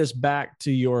apply this back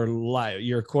to your life,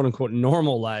 your quote unquote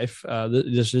normal life,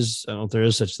 this is, I don't know if there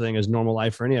is such thing as normal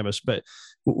life for any of us, but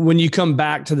when you come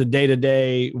back to the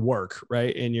day-to-day work,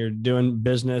 right, and you're doing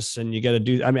business and you got to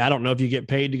do, I don't know if you get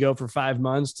paid to go for 5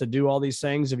 months to do all these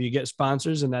things, if you get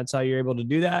sponsors and that's how you're able to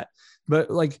do that. But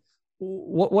like,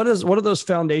 what are those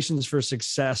foundations for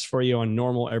success for you on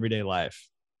normal everyday life?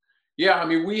 Yeah.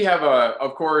 We have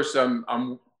of course,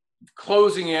 I'm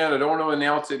closing in. I don't want to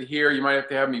announce it here. You might have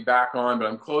to have me back on, but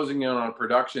I'm closing in on a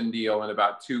production deal in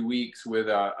about 2 weeks with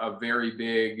a very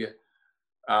big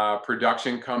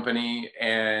production company.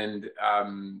 And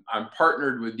I'm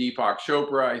partnered with Deepak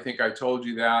Chopra. I think I told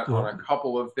you that on a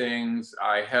couple of things.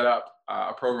 I head up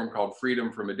a program called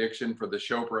Freedom from Addiction for the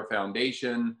Chopra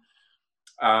Foundation.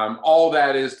 All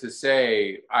that is to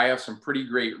say, I have some pretty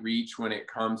great reach when it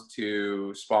comes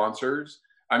to sponsors.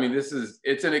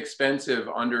 It's an expensive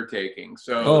undertaking.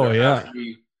 So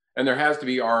there has to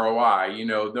be ROI.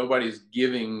 Nobody's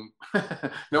giving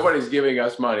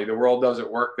us money. The world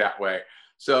doesn't work that way.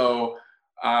 So,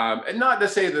 and not to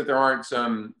say that there aren't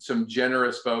some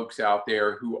generous folks out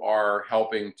there who are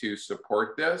helping to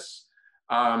support this.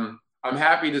 I'm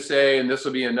happy to say, and this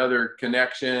will be another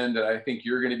connection that I think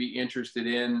you're going to be interested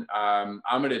in. I'm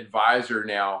an advisor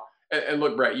now. And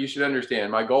look, Brett, you should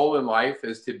understand, my goal in life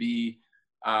is to be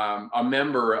a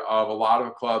member of a lot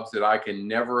of clubs that I can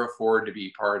never afford to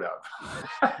be part of.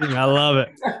 I love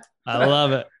it. I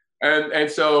love it. And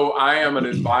so I am an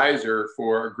advisor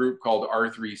for a group called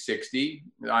R360.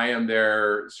 I am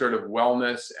their sort of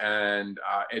wellness and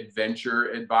adventure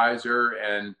advisor.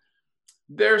 And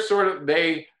they're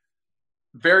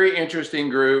very interesting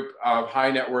group of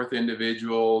high net worth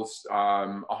individuals.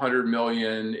 100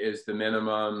 million is the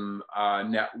minimum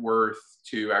net worth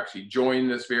to actually join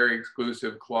this very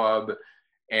exclusive club.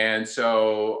 And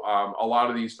so a lot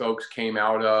of these folks came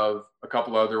out of a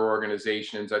couple other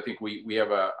organizations. I think we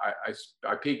have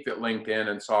I peeked at LinkedIn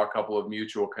and saw a couple of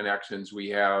mutual connections we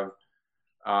have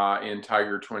in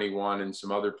Tiger 21 and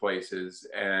some other places.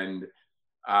 And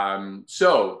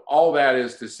so all that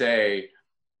is to say,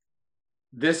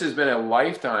 this has been a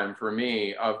lifetime for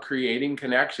me of creating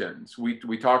connections.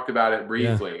 We talked about it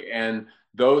briefly, and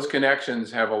those connections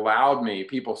have allowed me,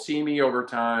 people see me over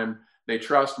time, they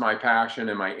trust my passion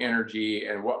and my energy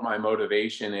and what my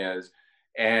motivation is.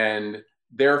 And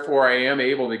therefore I am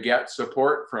able to get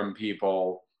support from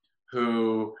people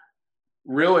who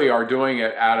really are doing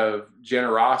it out of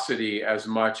generosity as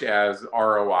much as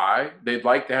ROI. They'd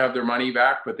like to have their money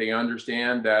back, but they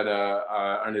understand that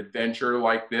an adventure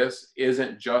like this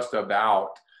isn't just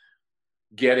about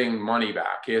getting money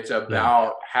back. It's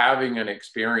about having an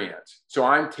experience. So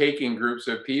I'm taking groups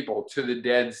of people to the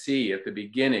Dead Sea at the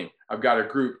beginning. I've got a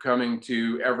group coming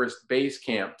to Everest Base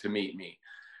Camp to meet me.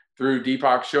 Through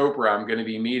Deepak Chopra, I'm going to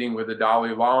be meeting with the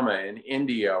Dalai Lama in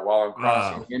India while I'm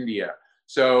crossing India.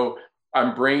 So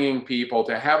I'm bringing people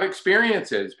to have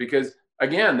experiences, because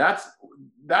again,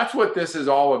 that's what this is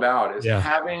all about, is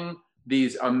having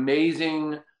these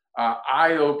amazing,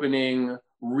 eye-opening,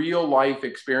 real life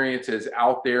experiences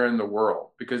out there in the world,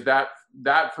 because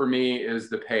that for me is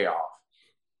the payoff.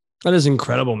 That is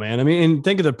incredible, man. I mean, and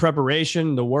think of the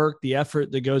preparation, the work, the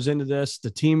effort that goes into this, the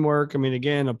teamwork. I mean,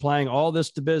 again, applying all this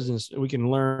to business, we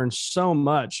can learn so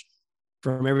much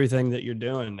from everything that you're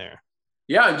doing there.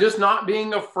 Yeah, and just not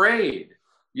being afraid,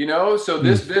 So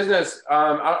this business,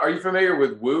 are you familiar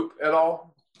with Whoop at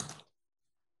all?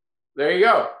 There you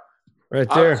go. Right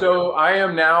there. So I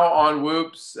am now on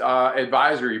Whoop's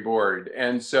advisory board.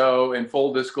 And so in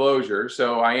full disclosure,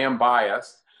 so I am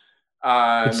biased.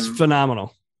 It's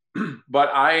phenomenal.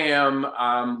 But I am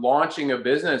launching a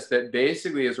business that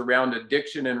basically is around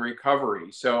addiction and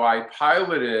recovery. So I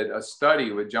piloted a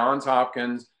study with Johns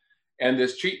Hopkins and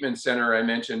this treatment center I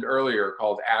mentioned earlier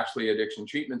called Ashley Addiction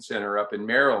Treatment Center up in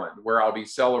Maryland, where I'll be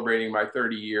celebrating my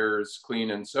 30 years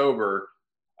clean and sober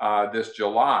this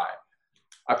July.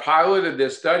 I piloted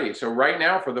this study. So right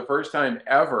now, for the first time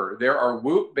ever, there are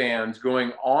Whoop bands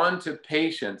going on to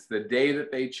patients the day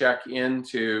that they check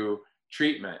into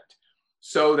treatment.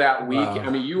 So that we can, I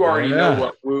mean, you already know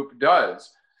what Whoop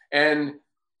does. And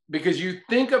because you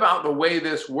think about the way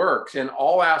this works in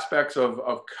all aspects of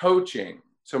coaching.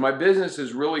 So my business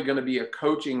is really going to be a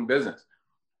coaching business.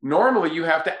 Normally, you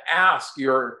have to ask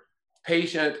your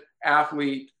patient,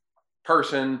 athlete,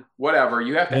 person, whatever,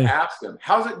 you have to ask them,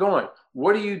 how's it going?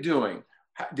 What are you doing?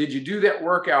 Did you do that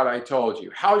workout I told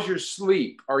you? How's your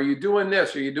sleep? Are you doing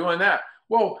this? Are you doing that?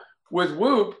 Well, with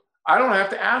Whoop, I don't have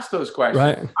to ask those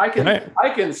questions. Right. I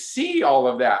can see all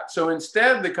of that. So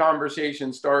instead, the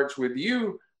conversation starts with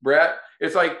you, Brett.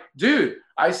 It's like, dude,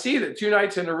 I see that 2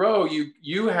 nights in a row,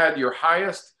 you had your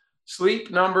highest sleep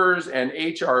numbers and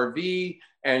HRV,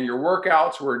 and your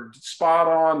workouts were spot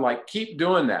on. Like, keep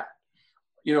doing that.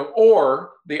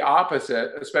 Or the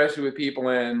opposite, especially with people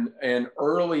in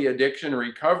early addiction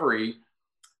recovery,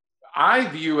 I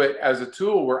view it as a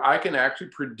tool where I can actually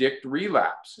predict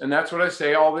relapse. And that's what I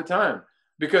say all the time,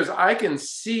 because I can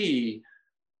see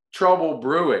trouble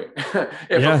brewing.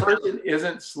 If a person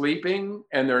isn't sleeping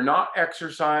and they're not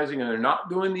exercising and they're not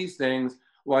doing these things,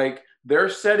 like, they're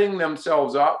setting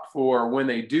themselves up for when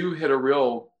they do hit a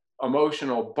real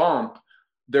emotional bump,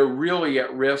 they're really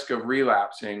at risk of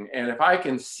relapsing. And if I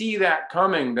can see that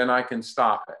coming, then I can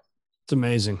stop it. It's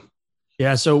amazing.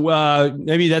 Yeah. So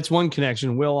maybe that's one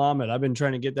connection. Will Ahmed. I've been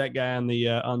trying to get that guy on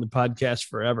the podcast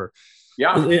forever.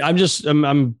 Yeah.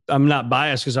 I'm not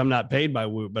biased because I'm not paid by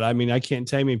Whoop, but I mean, I can't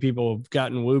tell you people have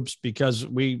gotten Whoops because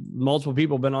multiple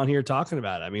people have been on here talking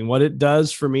about it. I mean, what it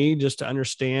does for me just to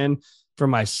understand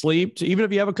from my sleep to even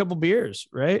if you have a couple beers,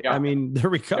 right? Yeah. I mean, the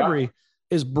recovery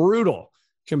is brutal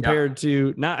compared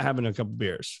to not having a couple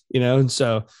beers, and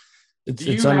so it's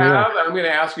unreal. I'm going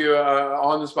to ask you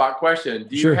on the spot question.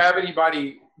 Do you have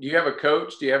anybody, do you have a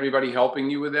coach? Do you have anybody helping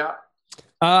you with that?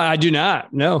 I do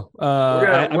not. No.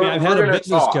 I've had a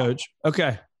business coach.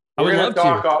 Okay. We'll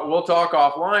talk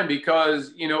offline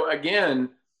because, again,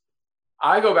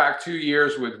 I go back 2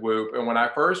 years with Whoop. And when I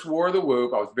first wore the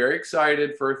Whoop, I was very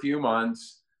excited for a few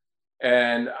months.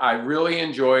 and I really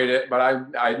enjoyed it. But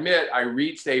I admit I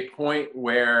reached a point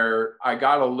where I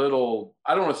got a little,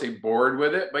 I don't want to say bored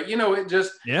with it, but it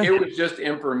was just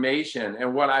information.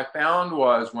 And what I found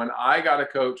was when I got a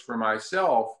coach for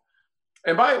myself,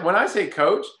 and when I say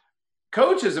coach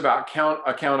is about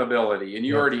accountability. And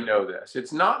you already know this.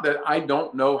 It's not that I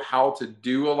don't know how to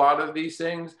do a lot of these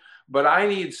things, but I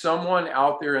need someone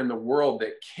out there in the world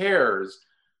that cares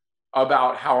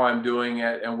about how I'm doing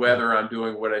it and whether I'm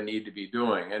doing what I need to be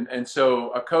doing. And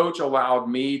so a coach allowed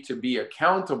me to be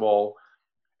accountable.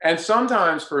 And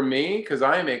sometimes for me, because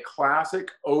I am a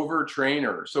classic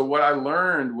overtrainer. So what I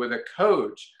learned with a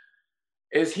coach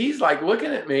is he's like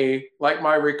looking at me like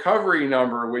my recovery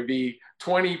number would be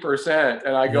 20%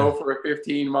 and I go for a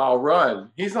 15-mile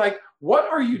run. He's like,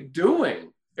 what are you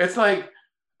doing? It's like,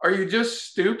 are you just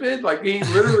stupid? Like he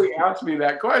literally asked me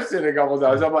that question a couple of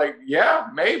times. I'm like, yeah,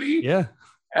 maybe. Yeah.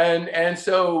 And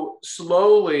so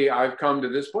slowly I've come to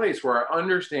this place where I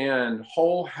understand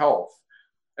whole health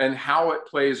and how it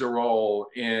plays a role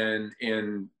in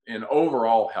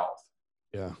overall health.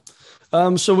 Yeah.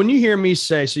 So when you hear me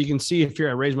say, so you can see if I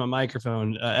raise my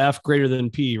microphone, F greater than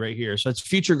P right here. So it's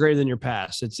future greater than your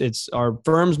past. It's our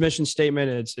firm's mission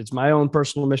statement. It's my own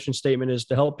personal mission statement is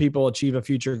to help people achieve a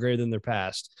future greater than their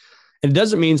past. And it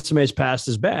doesn't mean somebody's past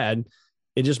is bad.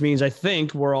 It just means I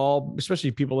think we're all,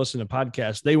 especially people listening to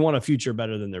podcasts, they want a future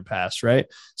better than their past, right?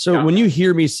 So when you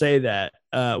hear me say that,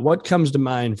 what comes to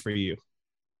mind for you?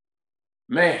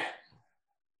 Man.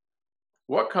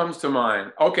 What comes to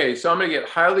mind? Okay, so I'm going to get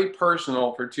highly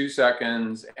personal for 2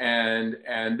 seconds, and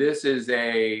this is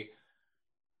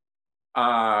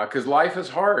because life is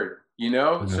hard,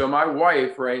 So my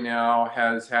wife right now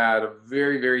has had a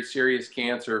very, very serious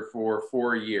cancer for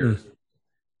 4 years.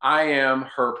 I am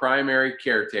her primary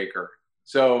caretaker.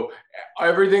 So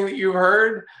everything that you've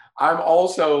heard, I'm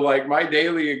also like my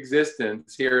daily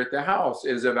existence here at the house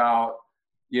is about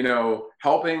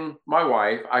helping my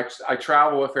wife. I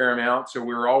travel a fair amount, so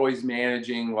we're always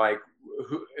managing like,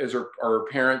 who is her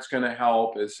parents going to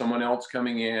help? Is someone else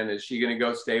coming in? Is she going to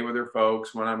go stay with her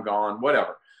folks when I'm gone?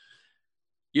 Whatever.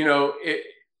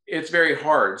 It's very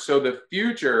hard. So the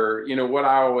future, what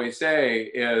I always say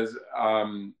is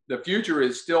the future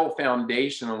is still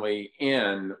foundationally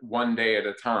in one day at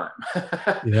a time.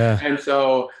 Yeah. And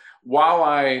so while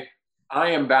I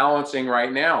am balancing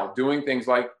right now, doing things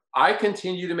like I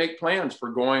continue to make plans for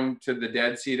going to the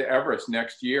Dead Sea to Everest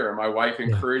next year. And my wife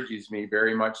encourages me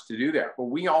very much to do that. But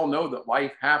we all know that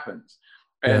life happens.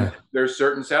 And there's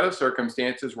certain set of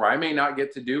circumstances where I may not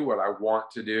get to do what I want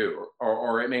to do,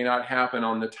 or it may not happen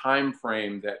on the time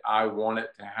frame that I want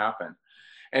it to happen.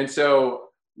 And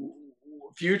so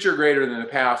future greater than the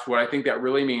past, what I think that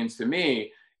really means to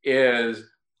me is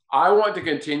I want to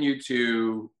continue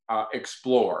to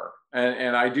explore.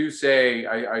 And I do say,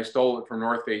 I stole it from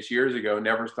North Face years ago,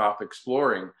 never stop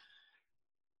exploring.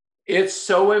 It's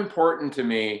so important to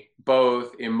me,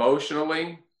 both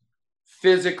emotionally,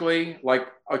 physically, like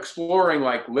exploring,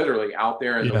 like literally out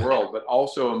there in the world, but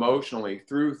also emotionally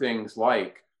through things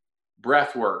like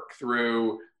breath work,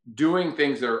 through doing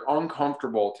things that are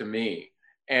uncomfortable to me,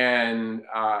 and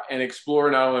explore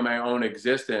not only my own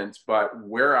existence, but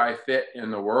where I fit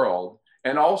in the world.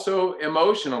 And also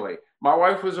emotionally. My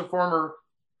wife was a former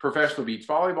professional beach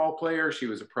volleyball player. She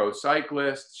was a pro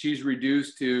cyclist. She's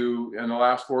reduced to, in the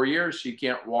last 4 years, she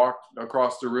can't walk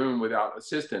across the room without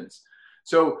assistance.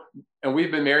 So, and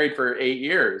we've been married for 8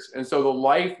 years. And so the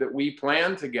life that we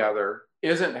plan together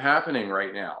isn't happening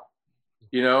right now.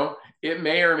 It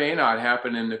may or may not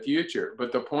happen in the future.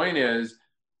 But the point is,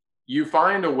 you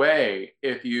find a way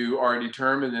if you are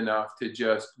determined enough to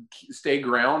just stay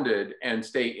grounded and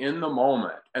stay in the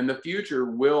moment, and the future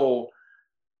will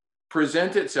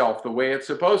present itself the way it's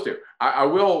supposed to. I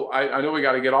know we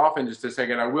got to get off in just a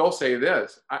second. I will say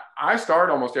this. I start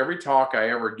almost every talk I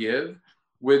ever give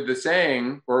with the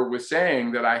saying, or with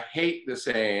saying that I hate the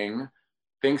saying,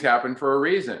 things happen for a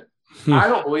reason. I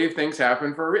don't believe things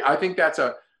happen for a reason. I think that's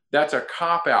a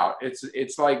cop-out.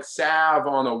 It's like salve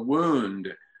on a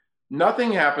wound.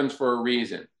 Nothing happens for a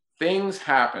reason. Things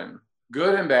happen,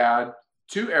 good and bad,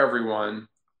 to everyone.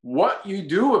 What you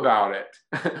do about it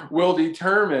will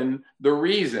determine the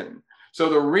reason. So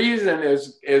the reason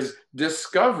is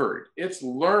discovered. It's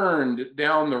learned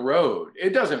down the road.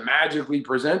 It doesn't magically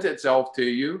present itself to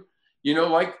you.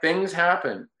 Like things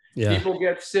happen. Yeah. People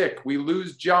get sick. We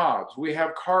lose jobs. We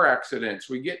have car accidents.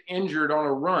 We get injured on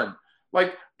a run.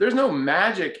 Like there's no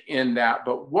magic in that,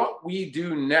 but what we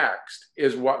do next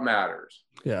is what matters.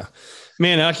 Yeah,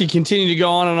 man, I could continue to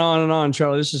go on and on and on,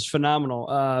 Charlie. This is phenomenal.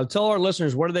 Tell our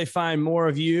listeners, where do they find more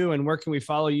of you, and where can we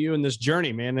follow you in this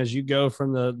journey, man, as you go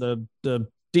from the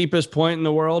deepest point in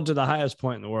the world to the highest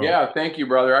point in the world? Yeah, thank you,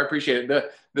 brother. I appreciate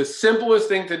it. The simplest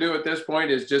thing to do at this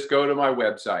point is just go to my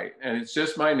website, and it's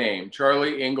just my name,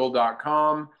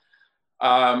 charlieengle.com.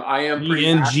 I am pretty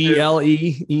Engle,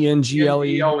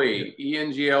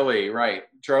 right.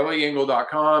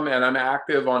 charlieengle.com, and I'm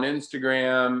active on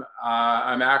Instagram.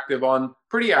 I'm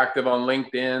pretty active on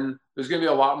LinkedIn. There's going to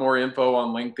be a lot more info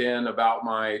on LinkedIn about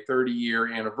my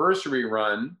 30-year anniversary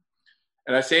run.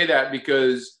 And I say that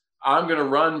because I'm going to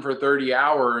run for 30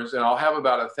 hours, and I'll have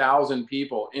about 1,000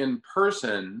 people in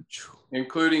person,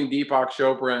 including Deepak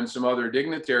Chopra and some other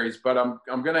dignitaries. But I'm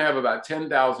going to have about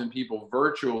 10,000 people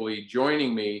virtually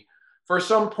joining me for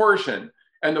some portion.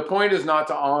 And the point is not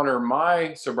to honor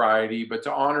my sobriety, but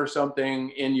to honor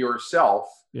something in yourself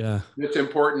that's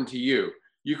important to you.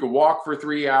 You could walk for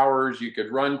 3 hours, you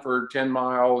could run for 10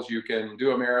 miles, you can do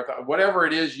a marathon, whatever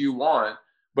it is you want,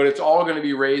 but it's all going to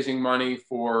be raising money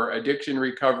for addiction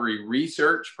recovery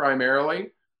research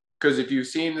primarily. Because if you've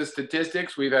seen the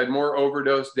statistics, we've had more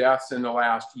overdose deaths in the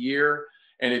last year.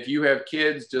 And if you have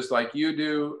kids just like you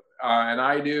do and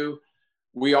I do,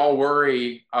 we all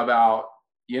worry about,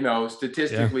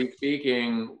 statistically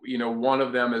speaking, one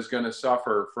of them is going to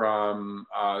suffer from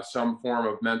some form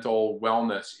of mental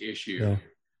wellness issue.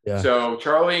 Yeah. So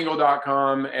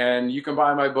charlieengle.com, and you can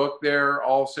buy my book there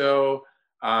also.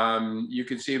 You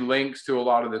can see links to a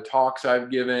lot of the talks I've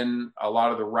given, a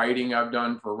lot of the writing I've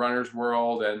done for Runner's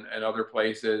World and other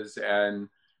places. And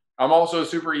I'm also a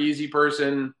super easy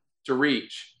person to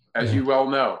reach, as you well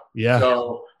know. Yeah.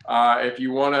 So if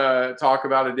you want to talk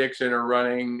about addiction or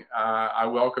running, I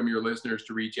welcome your listeners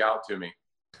to reach out to me.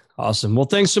 Awesome. Well,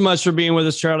 thanks so much for being with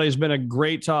us, Charlie. It's been a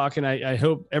great talk, and I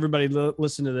hope everybody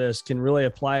listen to this can really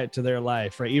apply it to their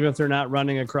life, right? Even if they're not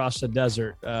running across the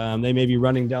desert, they may be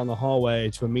running down the hallway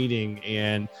to a meeting,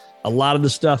 and a lot of the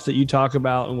stuff that you talk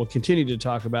about and will continue to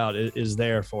talk about is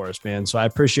there for us, man. So I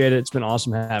appreciate it. It's been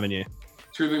awesome having you.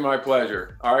 Truly my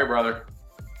pleasure. All right, brother.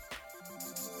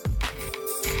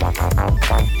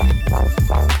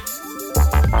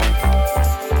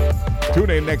 Tune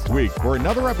in next week for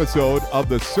another episode of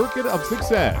The Circuit of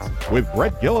Success with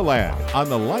Brett Gilliland on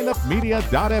the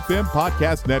lineupmedia.fm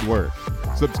podcast network.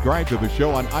 Subscribe to the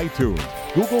show on iTunes,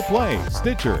 Google Play,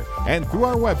 Stitcher, and through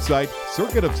our website,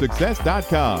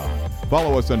 circuitofsuccess.com.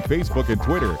 Follow us on Facebook and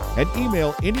Twitter, and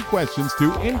email any questions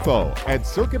to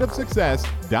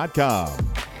info@circuitofsuccess.com.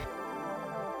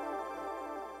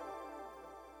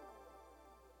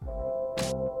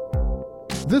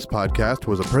 This podcast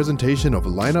was a presentation of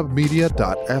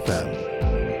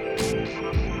lineupmedia.fm.